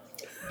background.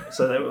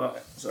 So they were like,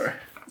 sorry.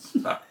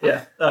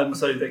 Yeah.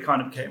 So they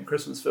kind of became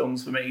Christmas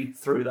films for me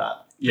through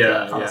that.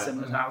 Kind of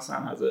similar to how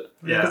Sam has it.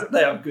 Yeah. Because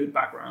they are good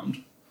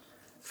background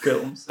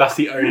films. That's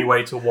the only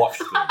way to watch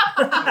them.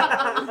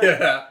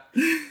 Yeah.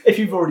 If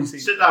you've already seen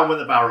Sit down when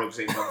the Balrog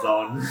scene comes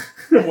on,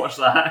 watch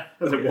that,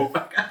 and then walk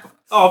back out.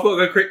 Oh, I've got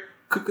to go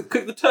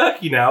cook the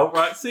turkey now.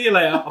 Right, see you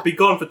later. I'll be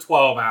gone for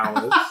 12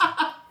 hours.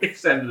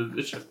 Extended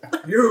edition.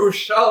 You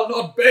shall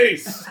not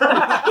base.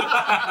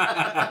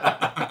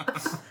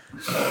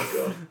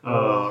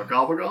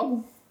 Gobble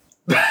gobble.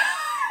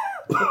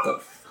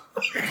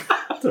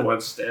 The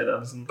word stared at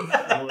us.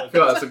 I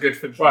feel like that's a good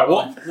finish. Right,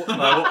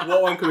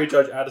 what one can we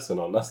judge Addison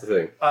on? That's the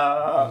thing.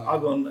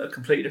 I've gone a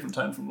completely different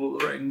tone from Lord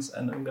of the Rings,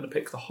 and I'm going to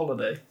pick The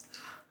Holiday.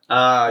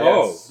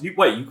 Oh, you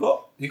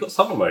got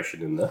some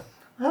emotion in there.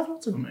 I have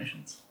lots of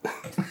emotions.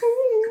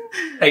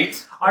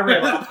 8. I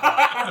realise.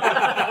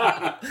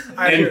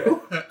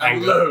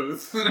 And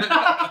loathe.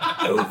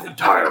 Loathe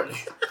entirely.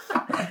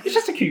 It's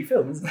just a cute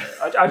film, isn't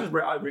it?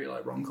 I really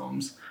like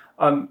rom-coms.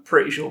 I'm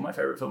pretty sure my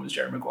favourite film is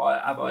Jerry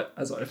Maguire,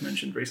 as I've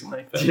mentioned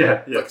recently.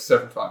 Yeah. Like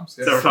 7 times.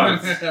 Yes. Several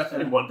times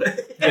in one day.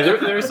 Yeah,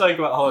 there is something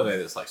about Holiday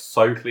that's like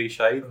so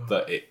cliched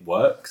that it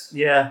works.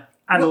 Yeah,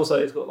 and also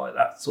it's got like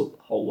that sort of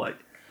whole like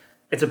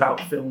it's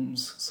about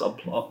films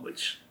subplot,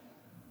 which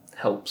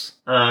helps.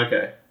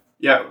 Okay.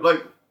 Yeah,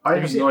 like I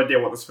you have seen no idea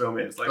what this film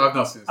is. Like, I've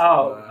not seen this.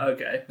 Oh, film,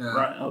 okay, Yeah.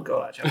 right. Oh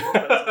god, actually,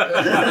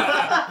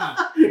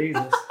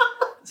 Jesus.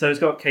 So it's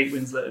got Kate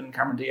Winslet and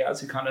Cameron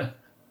Diaz who kind of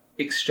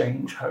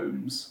exchange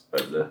homes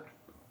over the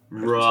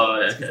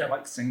right. because they're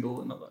like single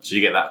and not like. So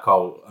you get that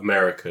cold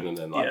American and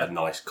then like Yeah. a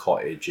nice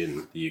cottage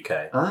in the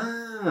UK.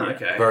 Ah,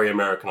 okay. Very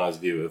Americanized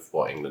view of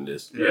what England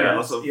is. Yeah,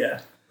 lots of- yeah,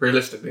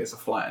 Realistically, it's a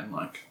flat in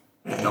like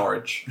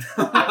Norwich.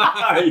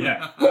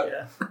 yeah.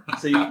 yeah.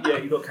 So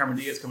you've got Cameron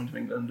Diaz coming to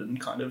England and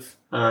kind of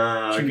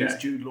she meets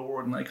Okay. Jude Law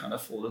and they kind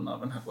of fall in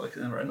love and have like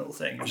their own little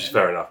thing. And Which is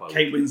then fair enough.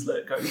 Kate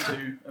Winslet goes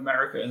to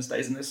America and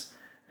stays in this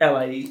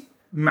LA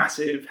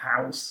massive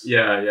house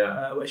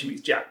Yeah. where she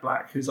meets Jack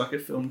Black, who's like a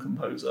film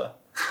composer.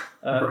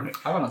 Right.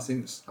 How have I not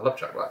seen this? I love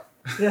Jack Black.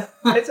 Yeah,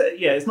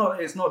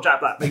 it's not Jack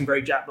Black being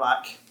very Jack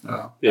Black.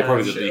 Oh. Yeah,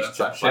 probably Shit, the least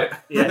that's Jack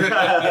that Black.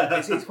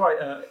 Yeah, he's quite.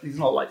 He's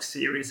not like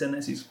serious in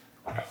this. He's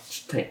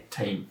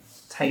Tame.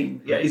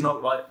 tame. Yeah, he's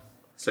not like.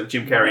 So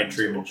Jim Carrey and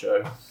Truman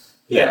Show.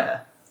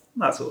 Yeah,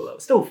 that's all. That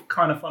was still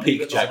kind of funny. Peak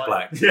but Jack not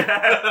Black.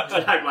 Yeah.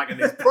 Jack Black in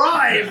his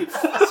prime.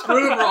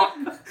 School of Rock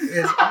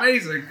is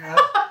amazing.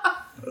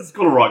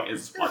 School of Rock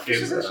is Like, fucking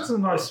it's just a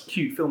nice,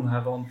 cute film to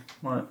have on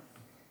like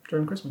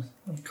during Christmas.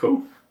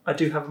 cool. I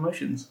do have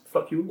emotions.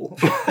 Fuck you all.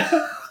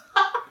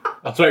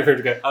 I was waiting for him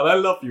to go, and I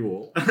love you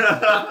all.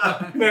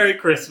 Merry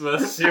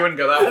Christmas. You wouldn't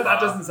go that far. That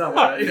doesn't sound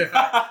right.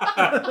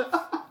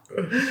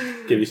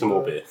 Give you some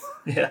more beer.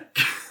 Yeah.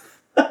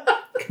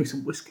 Give me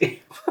some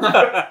whiskey.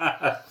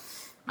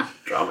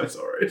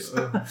 Dramosaurus.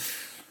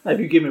 If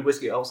you give me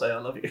whiskey, I'll say I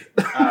love you.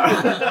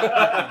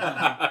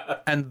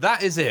 And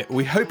that is it.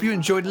 We hope you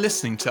enjoyed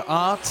listening to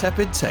our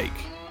Tepid Take.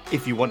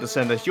 If you want to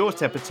send us your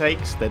tepid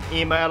takes, then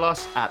email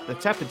us at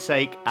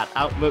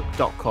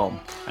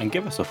thetepidtake@outlook.com. And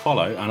give us a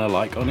follow and a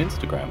like on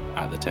Instagram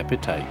at The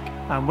Tepid Take.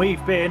 And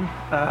we've been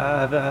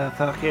the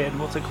fucking,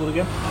 what's it called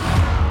again?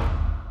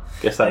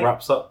 Guess that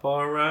wraps up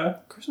our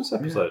Christmas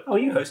episode. Oh,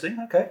 you hosting?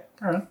 Okay,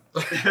 carry on.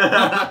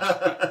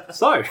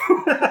 So,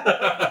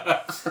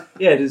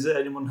 Yeah, does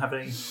anyone have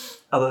any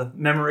other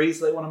memories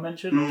they want to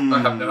mention? I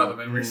have no other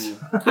memories.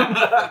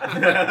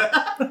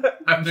 I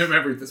have no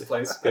memory of this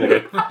place. gonna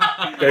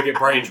go get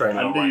brain training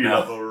I on knew right you now.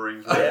 love Lord of the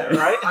Rings. Yeah,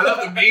 right? I love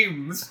the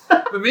memes.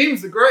 The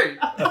memes are great.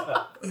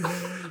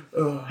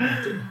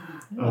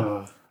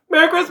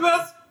 Merry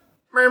Christmas!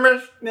 Merry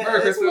Christmas.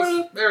 Merry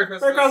Christmas. Merry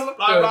Christmas.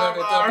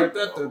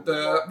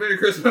 Merry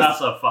Christmas.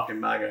 That's a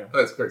fucking banger.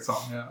 That's a great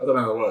song, yeah. I don't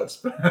know the words,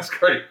 but that's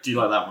great. Do you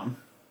like that one?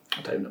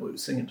 I don't know what he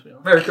was singing, to be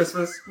honest. Merry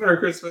Christmas. Merry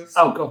Christmas.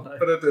 Oh, God, no.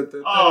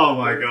 Oh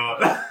my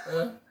god.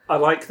 I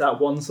like that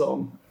one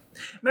song.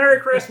 Merry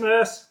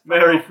Christmas!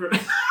 Merry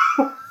Christmas.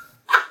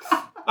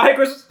 I hate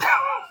Christmas.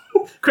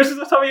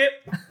 Christmas is time of year.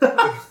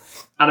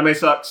 Anime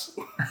sucks.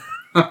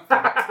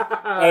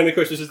 Anime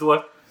Christmas is the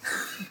one.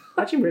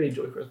 I actually really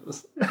enjoy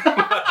Christmas.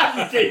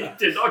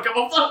 Did not come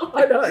off that.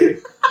 I know.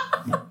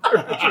 I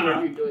actually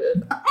really enjoy it.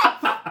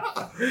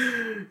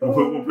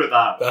 We'll put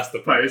that. That's the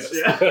post.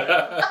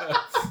 Yeah.